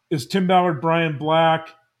 Is Tim Ballard Brian Black?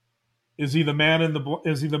 Is he the man in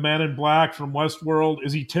black from Westworld?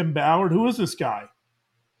 Is he Tim Ballard? Who is this guy?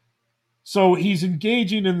 So he's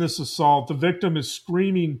engaging in this assault. The victim is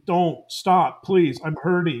screaming, don't, stop, please, I'm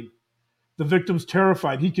hurting. The victim's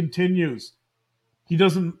terrified. He continues. It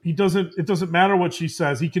doesn't matter what she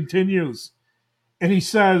says. He continues. And he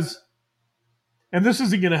says, and this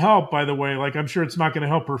isn't going to help, by the way, like I'm sure it's not going to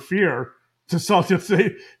help her fear to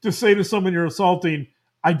say to someone you're assaulting,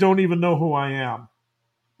 I don't even know who I am.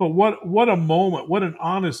 But what a moment, what an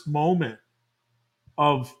honest moment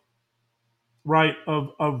of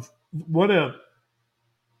what a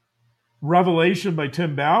revelation by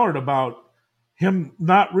Tim Ballard about him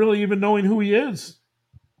not really even knowing who he is.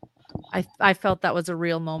 I felt that was a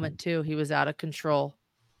real moment too. He was out of control.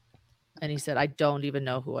 And he said, I don't even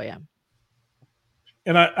know who I am.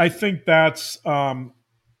 And I think that's sort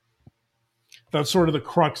of the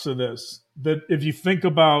crux of this. That if you think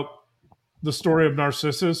about the story of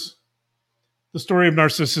Narcissus, the story of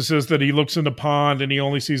Narcissus is that he looks in the pond and he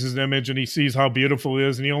only sees his image and he sees how beautiful he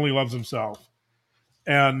is and he only loves himself.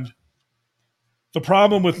 And the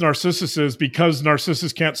problem with Narcissus is because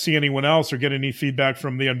Narcissus can't see anyone else or get any feedback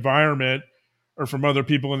from the environment or from other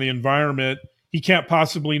people in the environment, he can't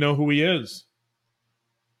possibly know who he is.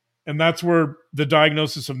 And that's where the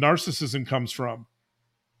diagnosis of narcissism comes from.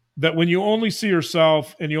 That when you only see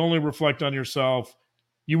yourself and you only reflect on yourself,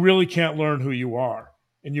 you really can't learn who you are.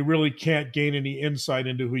 And you really can't gain any insight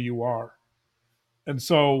into who you are. And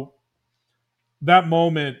so that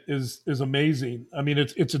moment is amazing. I mean,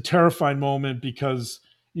 it's a terrifying moment because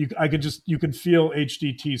you can feel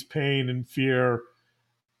HDT's pain and fear,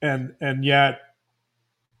 and yet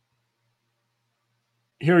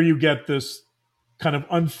here you get this kind of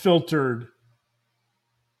unfiltered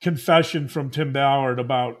confession from Tim Ballard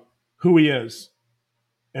about who he is,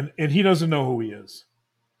 and he doesn't know who he is.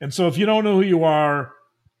 And so if you don't know who you are,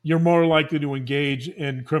 you're more likely to engage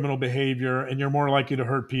in criminal behavior and you're more likely to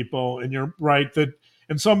hurt people. And you're right that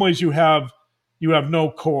in some ways you have no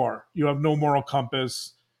core, you have no moral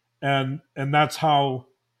compass. And that's how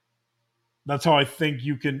I think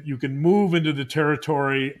you can move into the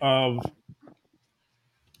territory of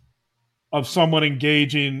someone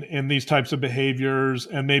engaging in these types of behaviors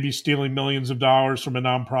and maybe stealing millions of dollars from a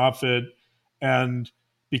nonprofit and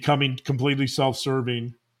becoming completely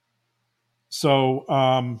self-serving. So,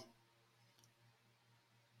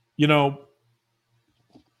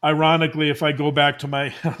 ironically, if I go back to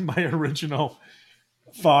my my original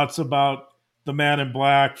thoughts about the man in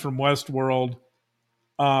black from Westworld,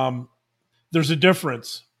 um, there's a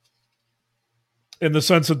difference in the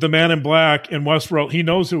sense that the man in black in Westworld, he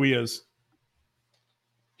knows who he is.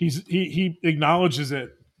 He acknowledges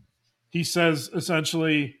it. He says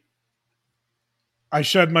essentially, I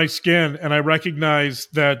shed my skin and I recognize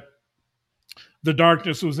that the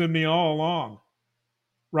darkness was in me all along.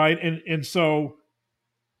 Right. And so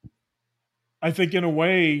I think in a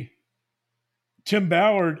way, Tim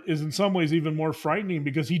Ballard is in some ways even more frightening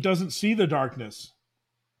because he doesn't see the darkness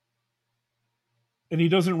and he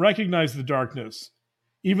doesn't recognize the darkness,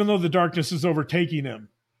 even though the darkness is overtaking him.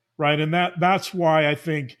 Right. And that's why I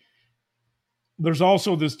think there's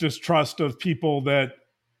also this distrust of people that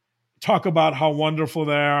talk about how wonderful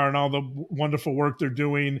they are and all the wonderful work they're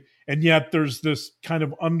doing. And yet there's this kind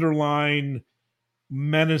of underlying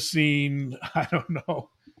menacing, I don't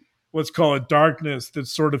know, let's call it darkness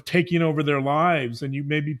that's sort of taking over their lives. And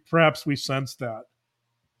perhaps we sense that.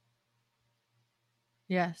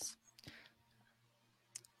 Yes.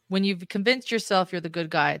 When you've convinced yourself you're the good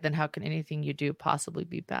guy, then how can anything you do possibly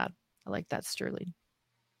be bad? I like that, Sterling.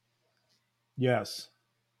 Yes,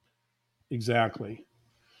 exactly.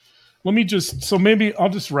 Maybe I'll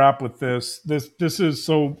just wrap with this. This is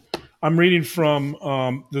so. I'm reading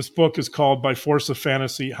from this book is called By Force of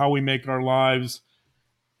Fantasy: How We Make Our Lives.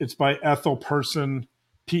 It's by Ethel Person,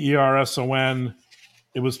 Person.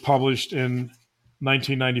 It was published in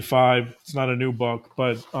 1995. It's not a new book,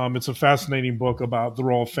 but it's a fascinating book about the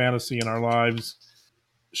role of fantasy in our lives.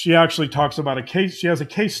 She actually talks about a case. She has a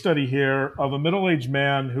case study here of a middle-aged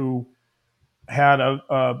man who had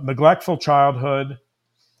a neglectful childhood,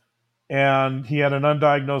 and he had an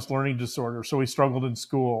undiagnosed learning disorder, so he struggled in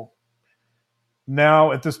school.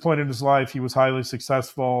 Now, at this point in his life, he was highly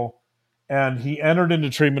successful, and he entered into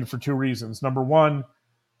treatment for two reasons. Number one,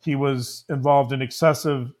 he was involved in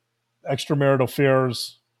excessive extramarital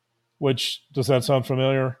affairs, which, does that sound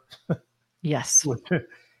familiar? Yes.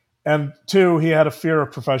 And two, he had a fear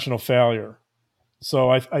of professional failure. So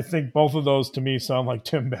I think both of those to me sound like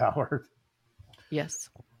Tim Ballard. Yes.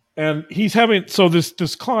 And he's having, so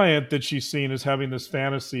this client that she's seen is having this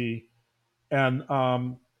fantasy, and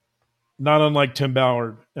not unlike Tim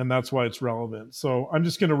Ballard, and that's why it's relevant. So I'm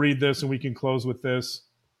just going to read this and we can close with this.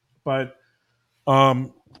 But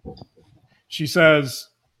she says,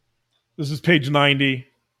 this is page 90.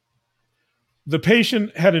 The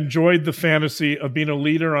patient had enjoyed the fantasy of being a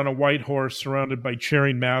leader on a white horse surrounded by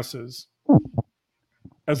cheering masses.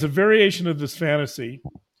 As a variation of this fantasy,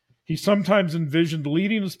 he sometimes envisioned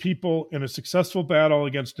leading his people in a successful battle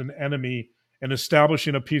against an enemy and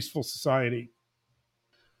establishing a peaceful society.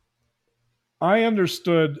 I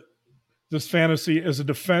understood this fantasy as a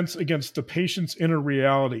defense against the patient's inner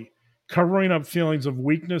reality, covering up feelings of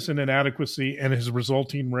weakness and inadequacy and his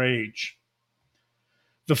resulting rage.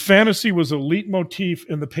 The fantasy was a leitmotif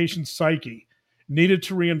in the patient's psyche, needed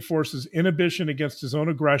to reinforce his inhibition against his own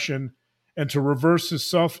aggression and to reverse his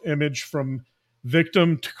self-image from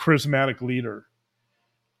victim to charismatic leader.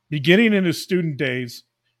 Beginning in his student days,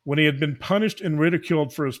 when he had been punished and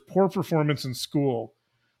ridiculed for his poor performance in school,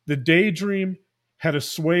 the daydream had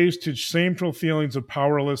assuaged his shameful feelings of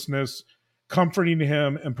powerlessness, comforting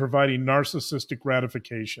him and providing narcissistic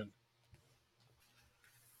gratification.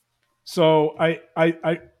 So I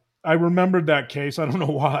remembered that case. I don't know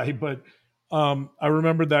why, but I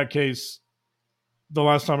remembered that case the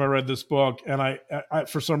last time I read this book, and I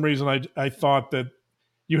for some reason I thought that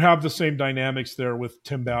you have the same dynamics there with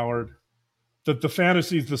Tim Ballard. That the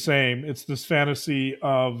fantasy is the same. It's this fantasy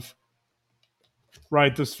of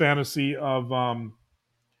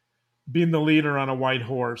being the leader on a white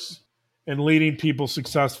horse and leading people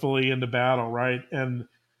successfully into battle, right? And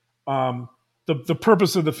the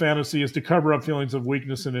purpose of the fantasy is to cover up feelings of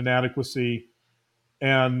weakness and inadequacy,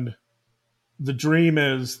 and the dream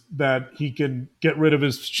is that he can get rid of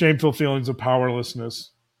his shameful feelings of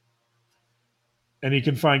powerlessness and he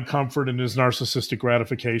can find comfort in his narcissistic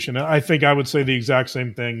gratification. And I think I would say the exact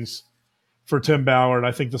same things for Tim Ballard.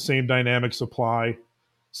 I think the same dynamics apply.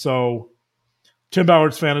 So Tim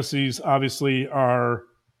Ballard's fantasies obviously are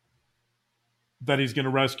that he's going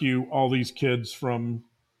to rescue all these kids from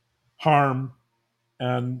harm,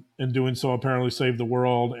 and in doing so apparently save the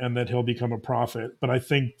world, and that he'll become a prophet. But I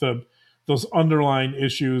think those underlying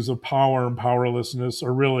issues of power and powerlessness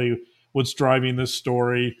are really what's driving this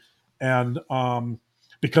story. And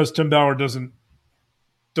because Tim Ballard doesn't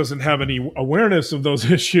have any awareness of those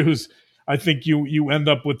issues, I think you end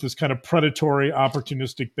up with this kind of predatory,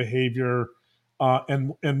 opportunistic behavior,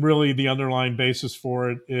 and really the underlying basis for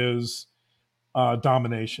it is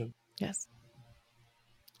domination. Yes.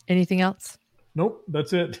 Anything else? Nope,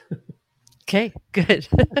 that's it. Okay, good.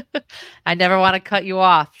 I never want to cut you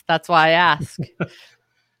off. That's why I ask.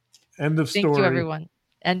 End of story. Thank you, everyone.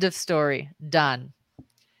 End of story. Done.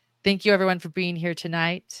 Thank you, everyone, for being here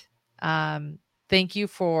tonight. Thank you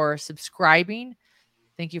for subscribing.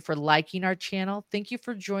 Thank you for liking our channel. Thank you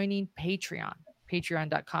for joining Patreon,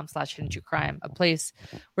 patreon.com/hiddentruecrime, a place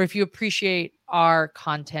where if you appreciate our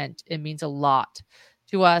content, it means a lot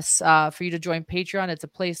to us for you to join Patreon. It's a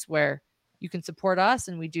place where you can support us,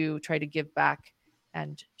 and we do try to give back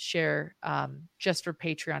and share just for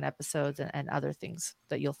Patreon episodes and other things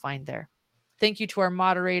that you'll find there. Thank you to our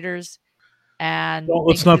moderators. And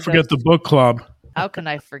let's not forget the book club. How can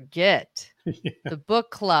I forget the book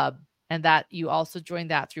club? And that you also join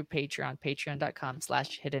that through Patreon,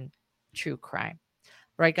 patreon.com/hiddentruecrime.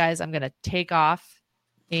 All right, guys, I'm going to take off,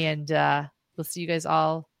 and we'll see you guys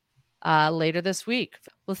all later this week.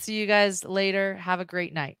 We'll see you guys later. Have a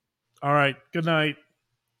great night. All right. Good night.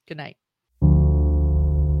 Good night.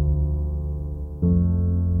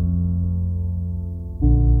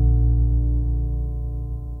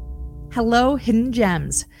 Hello, Hidden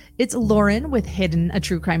Gems. It's Lauren with Hidden, a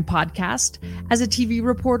true crime podcast. As a TV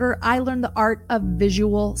reporter, I learned the art of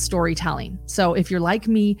visual storytelling. So if you're like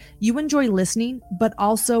me, you enjoy listening, but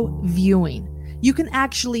also viewing. You can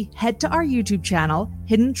actually head to our YouTube channel,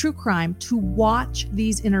 Hidden True Crime, to watch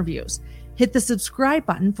these interviews. Hit the subscribe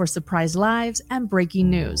button for surprise lives and breaking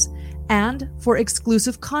news. And for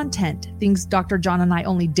exclusive content, things Dr. John and I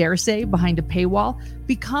only dare say behind a paywall,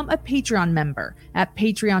 become a Patreon member at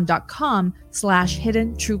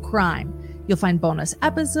patreon.com/hiddentruecrime. You'll find bonus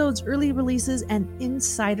episodes, early releases, and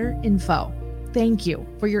insider info. Thank you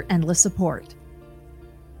for your endless support.